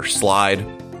 There's a water slide.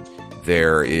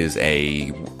 There is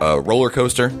a roller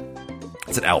coaster.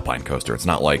 It's an alpine coaster. It's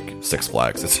not like Six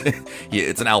Flags.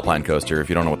 It's an alpine coaster. If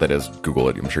you don't know what that is, Google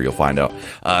it. I'm sure you'll find out.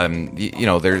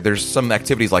 There's some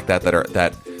activities like that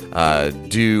that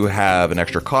do have an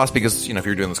extra cost because if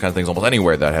you're doing this kind of things almost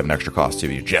anywhere that have an extra cost to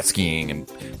you, jet skiing and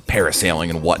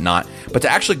parasailing and whatnot. But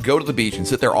to actually go to the beach and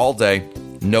sit there all day,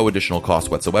 no additional cost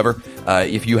whatsoever.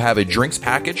 If you have a drinks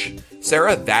package,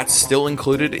 Sarah, that's still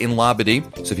included in Labadie.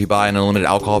 So if you buy an unlimited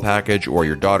alcohol package, or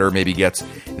your daughter maybe gets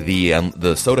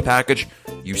the soda package,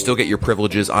 you still get your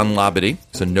privileges on Labadie.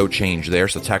 So no change there.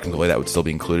 So technically that would still be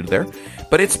included there.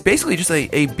 But it's basically just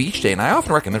a beach day. And I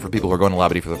often recommend for people who are going to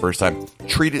Labadie for the first time,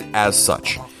 treat it as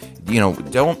such. There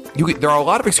are a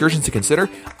lot of excursions to consider.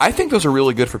 I think those are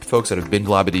really good for folks that have been to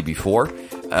Labadie before,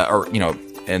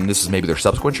 and this is maybe their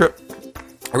subsequent trip.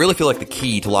 I really feel like the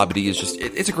key to Labadie is just,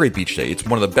 it's a great beach day. It's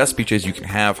one of the best beach days you can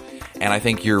have. And I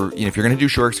think if you're going to do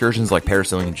shore excursions like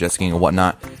parasailing and jet skiing and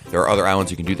whatnot, there are other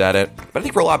islands you can do that at. But I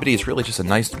think for Labadie, it's really just a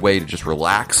nice way to just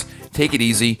relax, take it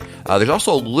easy. There's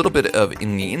also a little bit of,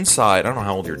 in the inside, I don't know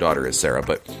how old your daughter is, Sarah,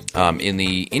 but in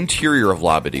the interior of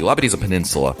Labadie, Labadie is a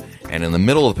peninsula. And in the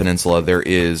middle of the peninsula,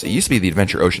 it used to be the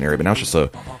Adventure Ocean area, but now it's just a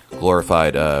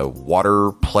glorified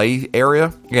water play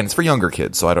area. Again, it's for younger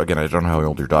kids, so I don't know how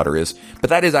old your daughter is, but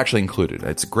that is actually included.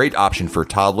 It's a great option for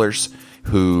toddlers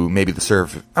who maybe the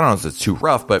surf, I don't know if it's too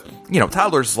rough, but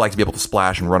toddlers like to be able to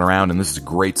splash and run around, and this is a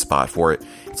great spot for it.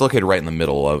 It's located right in the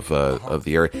middle of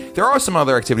the area. There are some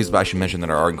other activities that I should mention that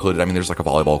are included. I mean, there's like a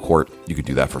volleyball court. You can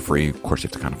do that for free. Of course, you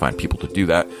have to kind of find people to do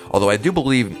that. Although I do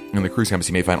believe in the cruise campus,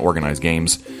 you may find organized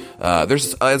games.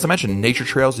 There's, as I mentioned, nature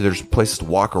trails. There's places to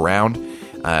walk around.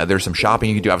 There's some shopping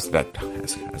you can do. Obviously, that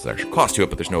has an extra cost to it,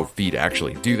 but there's no fee to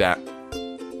actually do that.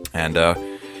 And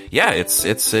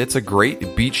it's a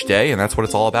great beach day, and that's what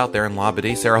it's all about there in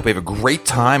Labadie. Sarah, I hope you have a great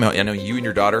time. I know you and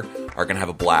your daughter are going to have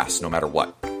a blast no matter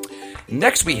what.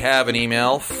 Next, we have an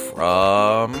email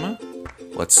from,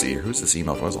 let's see, who's this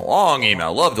email from? It's a long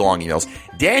email. Love the long emails.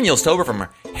 Daniel Stover from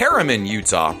Harriman,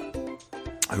 Utah,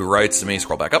 who writes to me,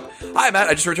 scroll back up. Hi, Matt.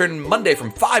 I just returned Monday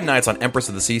from 5 nights on Empress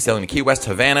of the Sea, sailing to Key West,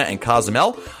 Havana, and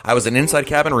Cozumel. I was in inside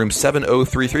cabin, room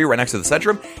 7033, right next to the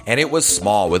Centrum, and it was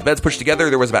small. With beds pushed together,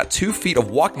 there was about 2 feet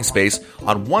of walking space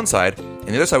on one side, and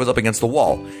the other side was up against the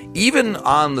wall. Even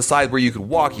on the side where you could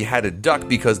walk, you had to duck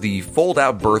because the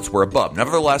fold-out berths were above.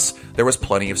 Nevertheless, there was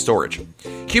plenty of storage.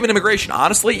 Cuban immigration.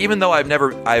 Honestly, even though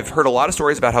I've heard a lot of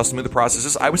stories about how smooth the process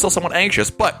is, I was still somewhat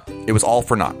anxious, but it was all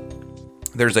for naught.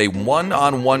 There's a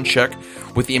one-on-one check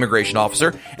with the immigration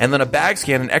officer, and then a bag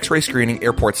scan and x-ray screening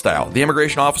airport style. The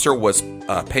immigration officer was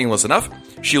painless enough.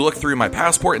 She looked through my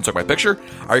passport and took my picture.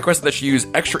 I requested that she use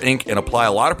extra ink and apply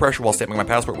a lot of pressure while stamping my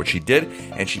passport, which she did,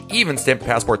 and she even stamped the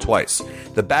passport twice.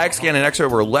 The bag scan and x-ray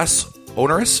were less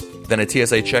onerous than a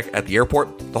TSA check at the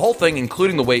airport. The whole thing,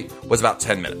 including the wait, was about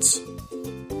 10 minutes.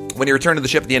 When you return to the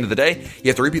ship at the end of the day, you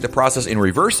have to repeat the process in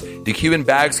reverse. The Cuban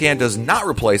bag scan does not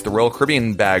replace the Royal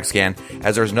Caribbean bag scan,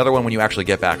 as there's another one when you actually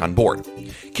get back on board.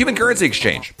 Cuban currency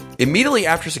exchange. Immediately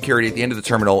after security at the end of the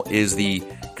terminal is the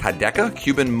Cadeca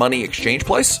Cuban money exchange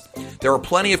place. There were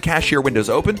plenty of cashier windows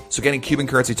open, so getting Cuban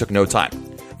currency took no time.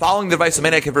 Following the device,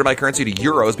 I converted my currency to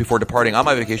euros before departing on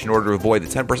my vacation in order to avoid the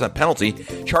 10% penalty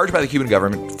charged by the Cuban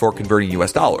government for converting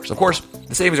US dollars. Of course,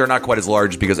 the savings are not quite as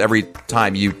large because every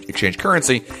time you exchange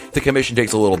currency, the commission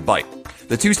takes a little bite.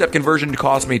 The two-step conversion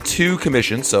cost me 2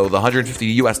 commissions, so the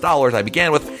 $150 US dollars I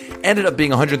began with ended up being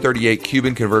 138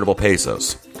 Cuban convertible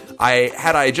pesos.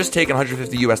 Had I just taken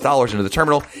 150 US dollars into the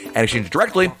terminal and exchanged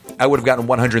directly, I would have gotten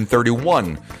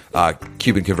 131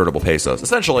 Cuban convertible pesos.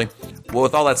 Essentially, well,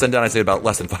 with all that said and done, I'd say about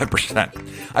less than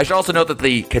 5%. I should also note that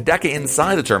the Cadeca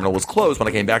inside the terminal was closed when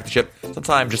I came back to ship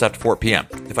sometime just after 4 p.m.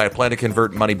 If I had planned to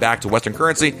convert money back to Western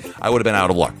currency, I would have been out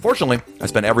of luck. Fortunately, I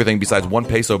spent everything besides 1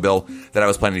 peso bill that I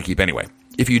was planning to keep anyway.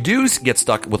 If you do get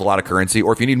stuck with a lot of currency,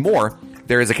 or if you need more,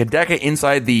 there is a Cadeca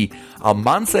inside the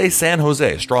Almance San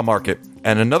Jose straw market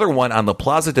and another one on the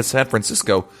Plaza de San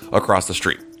Francisco across the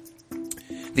street.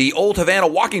 The Old Havana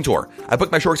walking tour. I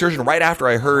booked my short excursion right after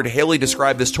I heard Haley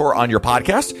describe this tour on your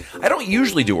podcast. I don't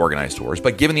usually do organized tours,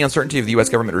 but given the uncertainty of the U.S.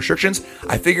 government restrictions,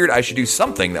 I figured I should do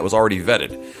something that was already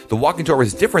vetted. The walking tour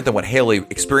was different than what Haley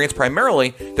experienced.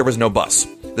 Primarily, there was no bus.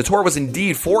 The tour was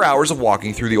indeed 4 hours of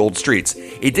walking through the old streets.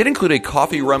 It did include a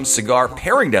coffee, rum, cigar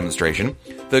pairing demonstration.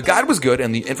 The guide was good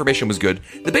and the information was good.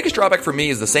 The biggest drawback for me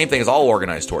is the same thing as all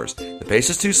organized tours. The pace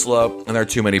is too slow and there are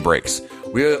too many breaks.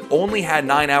 We only had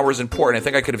 9 hours in port, and I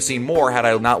think I could have seen more had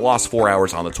I not lost 4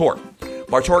 hours on the tour.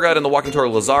 Our tour guide on the walking tour,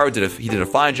 Lazaro, did a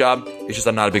fine job. It's just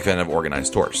I'm not a big fan of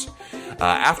organized tours.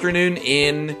 Afternoon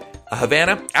in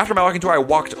Havana. After my walking tour, I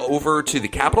walked over to the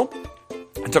Capitol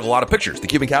and took a lot of pictures. The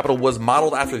Cuban Capitol was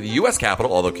modeled after the U.S.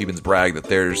 Capitol, although Cubans brag that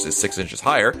theirs is 6 inches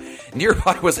higher.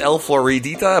 Nearby was El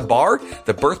Floridita Bar,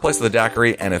 the birthplace of the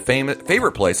daiquiri and a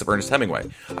favorite place of Ernest Hemingway.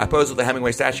 I posed with the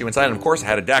Hemingway statue inside and, of course,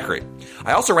 had a daiquiri.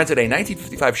 I also rented a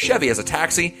 1955 Chevy as a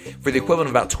taxi for the equivalent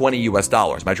of about $20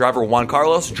 US. My driver, Juan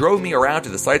Carlos, drove me around to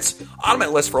the sites on my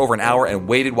list for over an hour and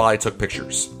waited while I took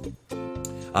pictures.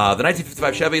 The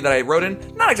 1955 Chevy that I rode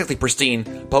in, not exactly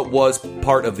pristine, but was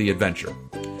part of the adventure.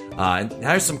 And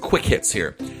here's some quick hits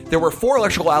here. There were 4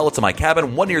 electrical outlets in my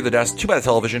cabin, 1 near the desk, 2 by the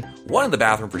television, 1 in the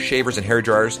bathroom for shavers and hair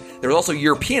dryers. There was also a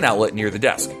European outlet near the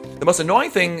desk. The most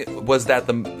annoying thing was that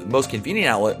the most convenient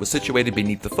outlet was situated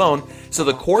beneath the phone, so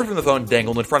the cord from the phone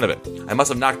dangled in front of it. I must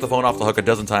have knocked the phone off the hook a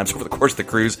dozen times over the course of the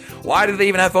cruise. Why do they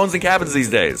even have phones in cabins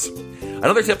these days?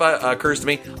 Another tip occurs to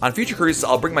me. On future cruises,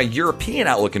 I'll bring my European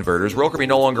outlet converters. Royal Caribbean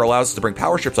no longer allows us to bring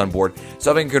power strips on board, so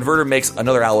having a converter makes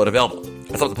another outlet available.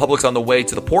 I stopped the Publix on the way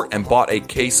to the port and bought a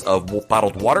case of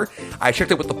bottled water. I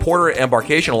checked it with the porter at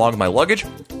embarkation along with my luggage,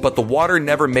 but the water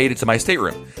never made it to my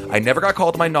stateroom. I never got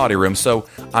called to my naughty room, so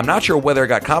I'm not sure whether it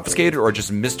got confiscated or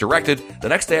just misdirected. The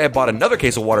next day, I bought another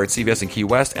case of water at CVS in Key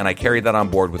West, and I carried that on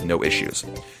board with no issues.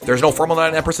 There's no formal night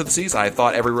on Empress of the Seas. I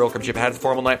thought every Royal Caribbean ship had a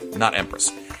formal night, not Empress.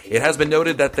 It has been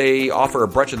noted that they offer a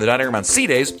brunch in the dining room on sea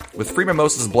days with free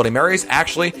mimosas and Bloody Marys.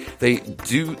 Actually, they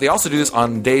also do this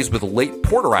on days with late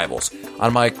port arrivals.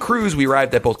 On my cruise, we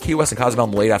arrived at both Key West and Cozumel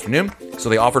in the late afternoon, so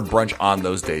they offered brunch on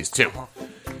those days too.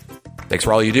 Thanks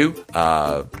for all you do.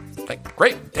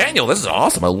 Great. Daniel, this is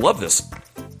awesome. I love this.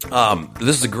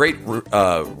 This is a great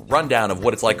rundown of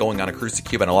what it's like going on a cruise to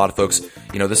Cuba, and a lot of folks,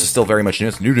 this is still very much new.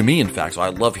 It's new to me, in fact, so I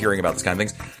love hearing about this kind of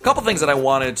things. A couple things that I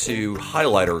wanted to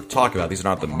highlight or talk about. These are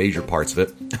not the major parts of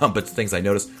it, but things I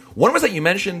noticed. One was that you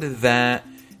mentioned that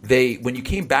when you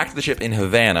came back to the ship in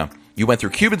Havana, you went through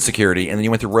Cuban security, and then you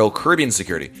went through Royal Caribbean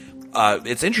security.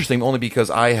 It's interesting only because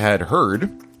I had heard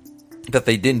that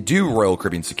they didn't do Royal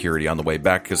Caribbean security on the way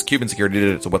back, because Cuban security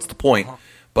did it, so what's the point?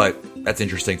 But that's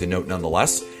interesting to note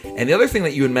nonetheless. And the other thing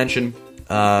that you had mentioned,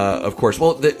 of course, I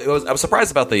was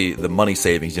surprised about the money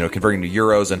savings, converting to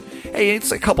euros, and hey,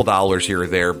 it's a couple dollars here or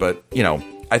there, but,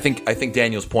 I think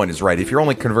Daniel's point is right. If you're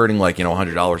only converting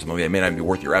 $100 a month, it may not be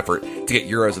worth your effort to get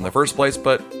euros in the first place,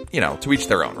 but, to each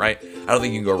their own, right? I don't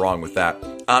think you can go wrong with that.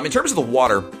 In terms of the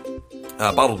water,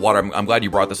 bottled water, I'm glad you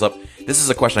brought this up. This is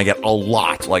a question I get a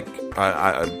lot.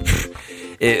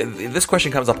 This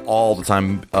question comes up all the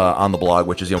time on the blog,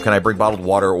 which is, can I bring bottled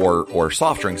water or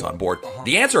soft drinks on board?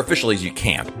 The answer officially is you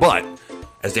can't, but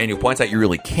as Daniel points out, you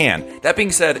really can. That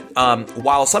being said,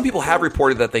 while some people have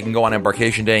reported that they can go on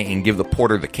embarkation day and give the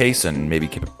porter the case and maybe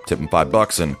tip him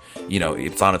 $5 and,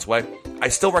 it's on its way, I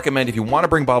still recommend if you want to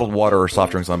bring bottled water or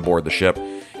soft drinks on board the ship,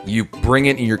 you bring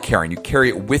it in your carry-on. You carry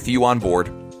it with you on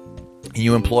board.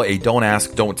 You employ a don't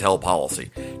ask, don't tell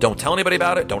policy. Don't tell anybody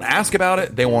about it. Don't ask about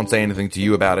it. They won't say anything to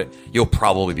you about it. You'll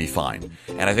probably be fine.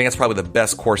 And I think that's probably the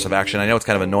best course of action. I know it's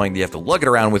kind of annoying that you have to lug it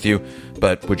around with you,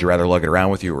 but would you rather lug it around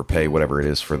with you or pay whatever it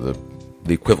is for the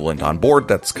equivalent on board?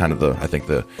 That's kind of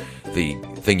the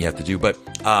thing you have to do. But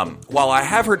while I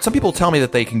have heard some people tell me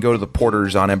that they can go to the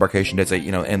porters on embarkation day, say,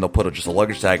 and they'll put just a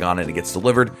luggage tag on it and it gets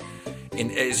delivered.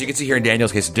 And as you can see here in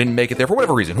Daniel's case, it didn't make it there for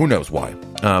whatever reason. Who knows why?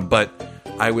 But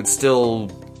I would still,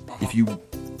 if you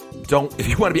want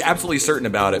to be absolutely certain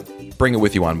about it, bring it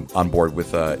with you on board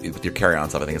with your carry-on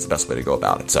stuff. I think it's the best way to go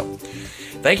about it. So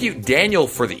thank you, Daniel,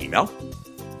 for the email.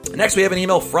 Next, we have an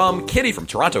email from Kitty from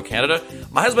Toronto, Canada.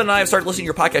 My husband and I have started listening to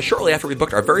your podcast shortly after we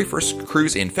booked our very first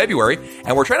cruise in February,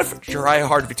 and we're trying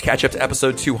hard to catch up to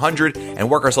episode 200 and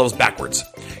work ourselves backwards.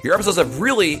 Your episodes have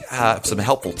really some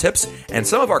helpful tips, and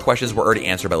some of our questions were already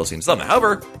answered by listening to some.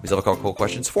 However, we still have a couple cool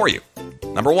questions for you.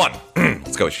 Number one,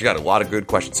 let's go. She's got a lot of good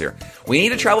questions here. We need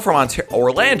to travel from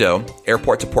Orlando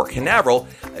Airport to Port Canaveral.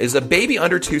 Is a baby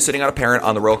under 2 sitting on a parent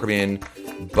on the Royal Caribbean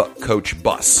coach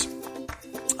bus?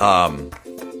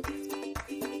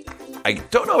 I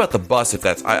don't know about the bus if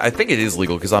that's... I think it is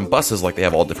legal because on buses, like, they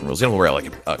have all different rules. You don't wear,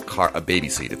 like, a baby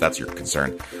seat if that's your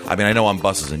concern. I mean, I know on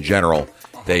buses in general,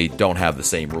 they don't have the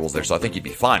same rules there, so I think you'd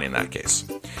be fine in that case.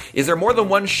 Is there more than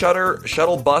one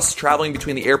shuttle bus traveling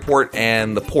between the airport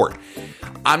and the port?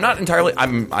 I'm not entirely...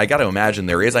 I got to imagine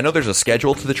there is. I know there's a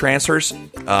schedule to the transfers,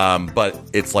 but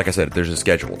it's, like I said, there's a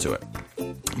schedule to it.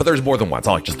 But there's more than one. It's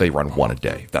not like just they run one a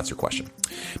day, if that's your question.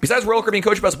 Besides Royal Caribbean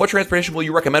Coach Bus, what transportation will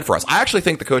you recommend for us? I actually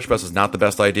think the Coach Bus is not the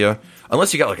best idea,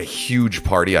 unless you got like a huge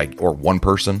party or one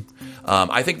person.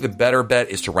 I think the better bet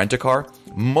is to rent a car.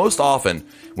 Most often,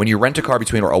 when you rent a car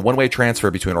between a one-way transfer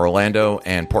between Orlando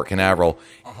and Port Canaveral,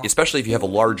 especially if you have a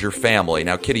larger family.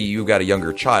 Now, Kitty, you've got a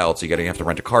younger child, so you're going to have to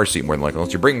rent a car seat more than likely.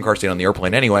 Unless you're bringing a car seat on the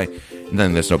airplane anyway,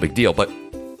 then there's no big deal. But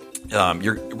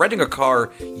you're renting a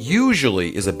car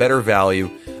usually is a better value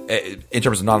in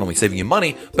terms of not only saving you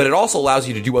money, but it also allows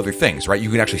you to do other things, right? You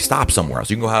can actually stop somewhere else.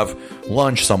 You can go have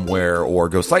lunch somewhere or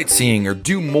go sightseeing or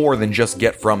do more than just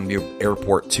get from the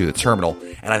airport to the terminal.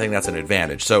 And I think that's an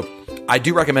advantage. So I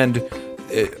do recommend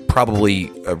probably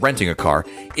renting a car.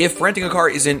 If renting a car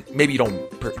isn't, maybe you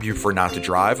prefer not to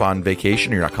drive on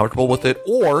vacation, or you're not comfortable with it,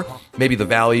 or maybe the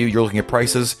value, you're looking at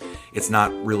prices, it's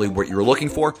not really what you're looking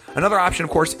for. Another option,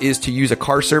 of course, is to use a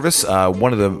car service.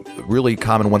 One of the really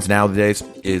common ones nowadays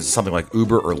is something like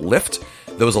Uber or Lyft.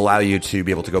 Those allow you to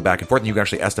be able to go back and forth, and you can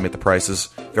actually estimate the prices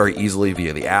very easily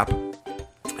via the app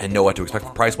and know what to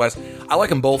expect price-wise. I like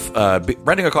them both.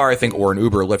 Renting a car, I think, or an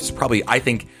Uber or Lyft is probably, I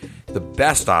think, the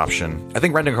best option. I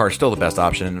think renting a car is still the best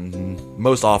option, and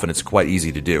most often it's quite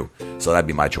easy to do. So that'd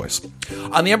be my choice.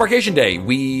 On the embarkation day,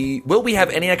 will we have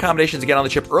any accommodations to get on the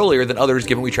ship earlier than others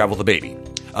given we travel with a baby?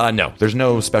 No, there's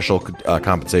no special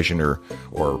compensation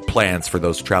or plans for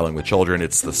those traveling with children.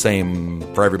 It's the same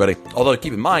for everybody. Although,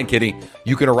 keep in mind, Kitty,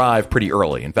 you can arrive pretty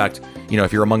early. In fact,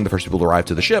 if you're among the first people to arrive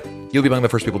to the ship, you'll be among the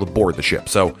first people to board the ship.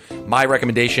 So my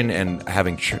recommendation, and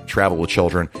having travel with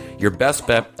children, your best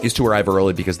bet is to arrive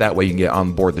early, because that way you can get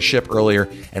on board the ship earlier,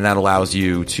 and that allows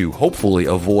you to hopefully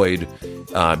avoid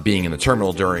being in the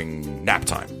terminal during nap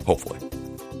time, hopefully.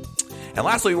 And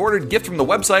lastly, we ordered a gift from the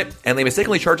website, and they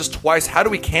mistakenly charged us twice. How do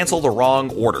we cancel the wrong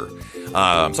order?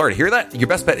 I'm sorry to hear that. Your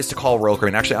best bet is to call Royal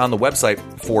Caribbean. Actually, on the website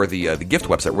for the gift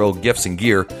website, Royal Gifts and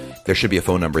Gear, there should be a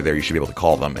phone number there. You should be able to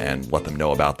call them and let them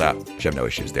know about that. You should have no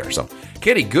issues there. So,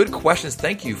 Kitty, good questions.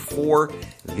 Thank you for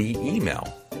the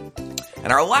email.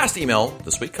 And our last email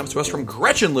this week comes to us from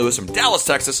Gretchen Lewis from Dallas,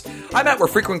 Texas. Hi, Matt. We're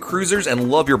frequent cruisers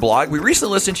and love your blog. We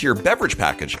recently listened to your beverage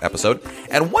package episode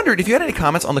and wondered if you had any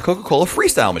comments on the Coca-Cola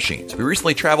Freestyle machines. We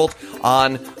recently traveled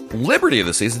on Liberty of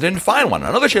the Seas and didn't find one.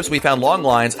 On other ships, we found long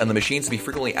lines and the machines to be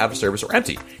frequently out of service or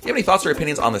empty. Do you have any thoughts or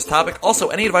opinions on this topic? Also,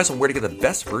 any advice on where to get the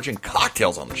best virgin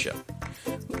cocktails on the ship?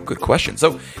 Good question.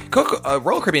 So,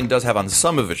 Royal Caribbean does have on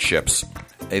some of its ships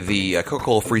the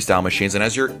Coca-Cola Freestyle machines, and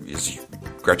as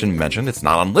Gretchen mentioned, it's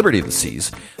not on Liberty of the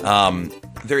Seas.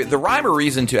 The rhyme or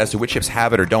reason as to which ships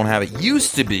have it or don't have it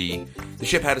used to be the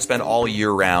ship had to spend all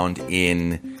year round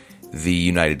in the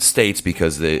United States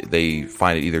because they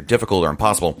find it either difficult or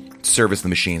impossible to service the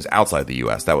machines outside the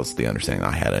U.S. That was the understanding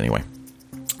I had anyway.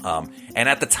 And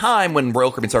at the time when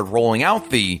Royal Caribbean started rolling out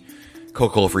the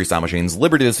Coca-Cola Freestyle machines,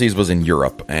 Liberty of the Seas was in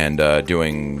Europe and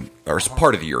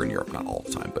part of the year in Europe, not all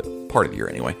the time, but part of the year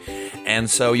anyway. And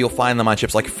so you'll find them on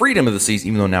ships like Freedom of the Seas,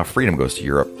 even though now Freedom goes to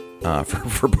Europe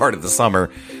for part of the summer.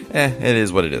 It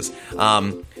is what it is.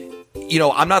 I'm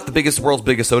not the world's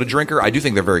biggest soda drinker. I do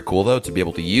think they're very cool, though, to be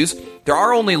able to use. There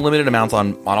are only limited amounts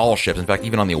on all ships. In fact,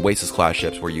 even on the Oasis class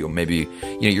ships, where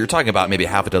you're talking about maybe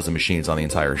half a dozen machines on the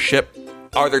entire ship.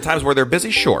 are there times where they're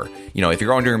busy? Sure. If you're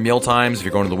going during meal times, if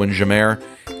you're going to the Windjammer,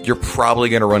 you're probably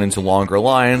going to run into longer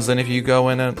lines than if you go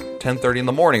in at 10:30 in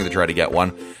the morning to try to get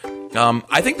one.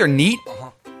 I think they're neat.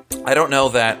 I don't know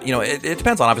that, it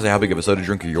depends on obviously how big of a soda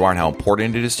drinker you are and how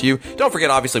important it is to you. Don't forget,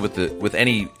 obviously, with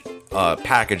any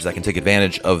package that can take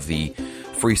advantage of the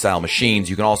freestyle machines,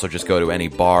 you can also just go to any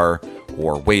bar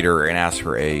or waiter and ask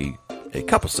for a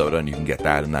cup of soda, and you can get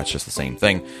that, and that's just the same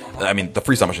thing. I mean, the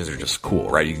freestyle machines are just cool,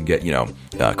 right? You can get,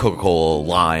 Coca-Cola,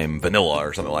 lime, vanilla,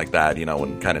 or something like that,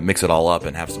 and kind of mix it all up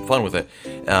and have some fun with it.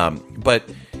 But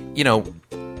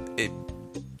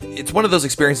it's one of those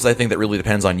experiences, I think, that really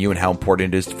depends on you and how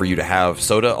important it is for you to have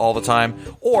soda all the time,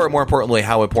 or more importantly,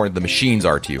 how important the machines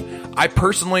are to you. I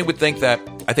personally would think that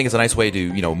I think it's a nice way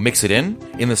to, mix it in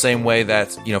the same way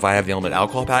that, if I have the unlimited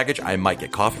alcohol package, I might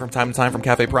get coffee from time to time from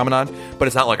Cafe Promenade, but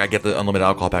it's not like I get the unlimited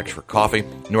alcohol package for coffee,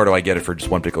 nor do I get it for just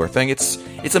one particular thing. It's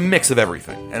a mix of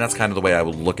everything, and that's kind of the way I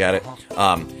would look at it.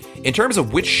 In terms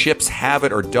of which ships have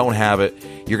it or don't have it,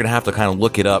 you're going to have to kind of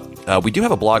look it up. We do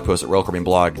have a blog post at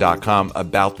RoyalCaribbeanBlog.com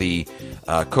about the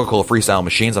Coca-Cola Freestyle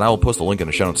machines, and I will post a link in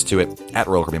the show notes to it at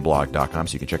RoyalCaribbeanBlog.com,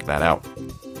 so you can check that out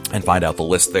and find out the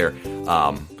list there.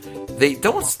 They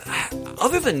don't,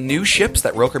 other than new ships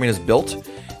that Royal Caribbean has built,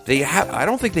 I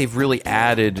don't think they've really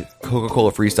added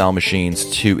Coca-Cola Freestyle machines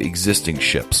to existing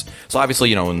ships. So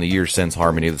obviously, in the years since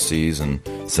Harmony of the Seas and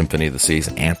Symphony of the Seas,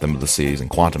 Anthem of the Seas, and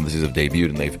Quantum of the Seas have debuted,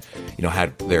 and they've,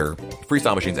 had their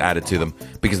freestyle machines added to them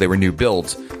because they were new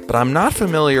builds. But I'm not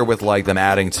familiar with, them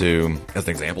adding to, as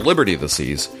an example, Liberty of the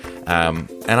Seas. And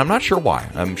I'm not sure why.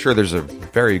 I'm sure there's a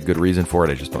very good reason for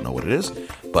it. I just don't know what it is.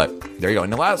 But there you go.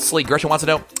 And lastly, Gretchen wants to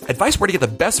know, advice where to get the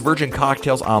best virgin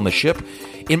cocktails on the ship.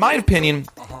 In my opinion,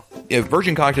 if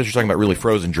virgin cocktails, you're talking about really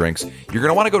frozen drinks, you're going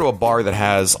to want to go to a bar that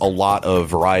has a lot of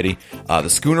variety. The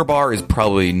Schooner Bar is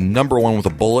probably number one with a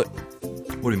bullet.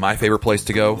 Would be my favorite place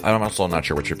to go. I'm also not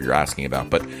sure what ship you're asking about,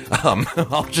 but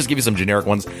I'll just give you some generic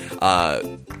ones.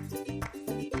 The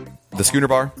Schooner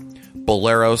Bar,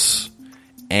 Boleros,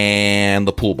 and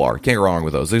the Pool Bar. Can't go wrong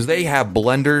with those. They have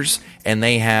blenders, and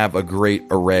they have a great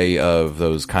array of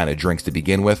those kind of drinks to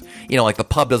begin with. Like the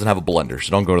pub doesn't have a blender, so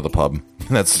don't go to the pub.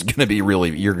 That's going to be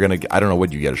I don't know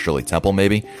what you get, a Shirley Temple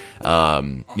maybe.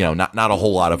 Not a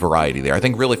whole lot of variety there. I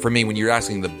think really for me, when you're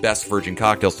asking the best virgin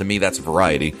cocktails, to me that's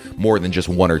variety, more than just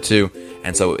one or two.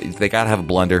 And so they got to have a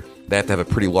blender. They have to have a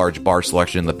pretty large bar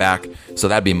selection in the back, so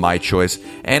that'd be my choice.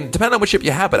 And depending on what ship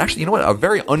you have, but actually, you know what? A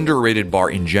very underrated bar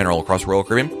in general across Royal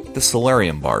Caribbean, the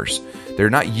Solarium bars. They're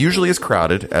not usually as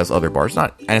crowded as other bars.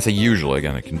 And I say usually,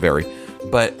 again, it can vary.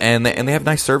 And they have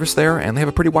nice service there, and they have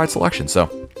a pretty wide selection.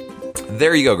 So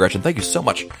there you go, Gretchen. Thank you so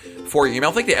much for your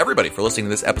email. Thank you to everybody for listening to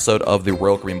this episode of the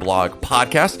Royal Caribbean Blog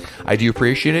podcast. I do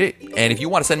appreciate it. And if you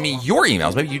want to send me your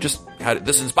emails, maybe you just had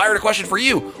this inspired a question for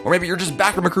you, or maybe you're just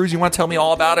back from a cruise, you want to tell me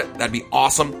all about it, that'd be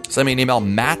awesome. Send me an email,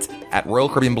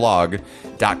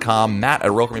 matt@RoyalCaribbeanBlog.com,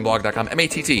 matt@RoyalCaribbeanBlog.com,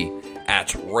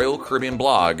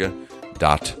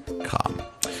 matt@RoyalCaribbeanBlog.com.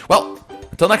 Well,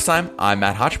 until next time, I'm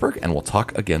Matt Hochberg, and we'll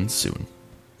talk again soon.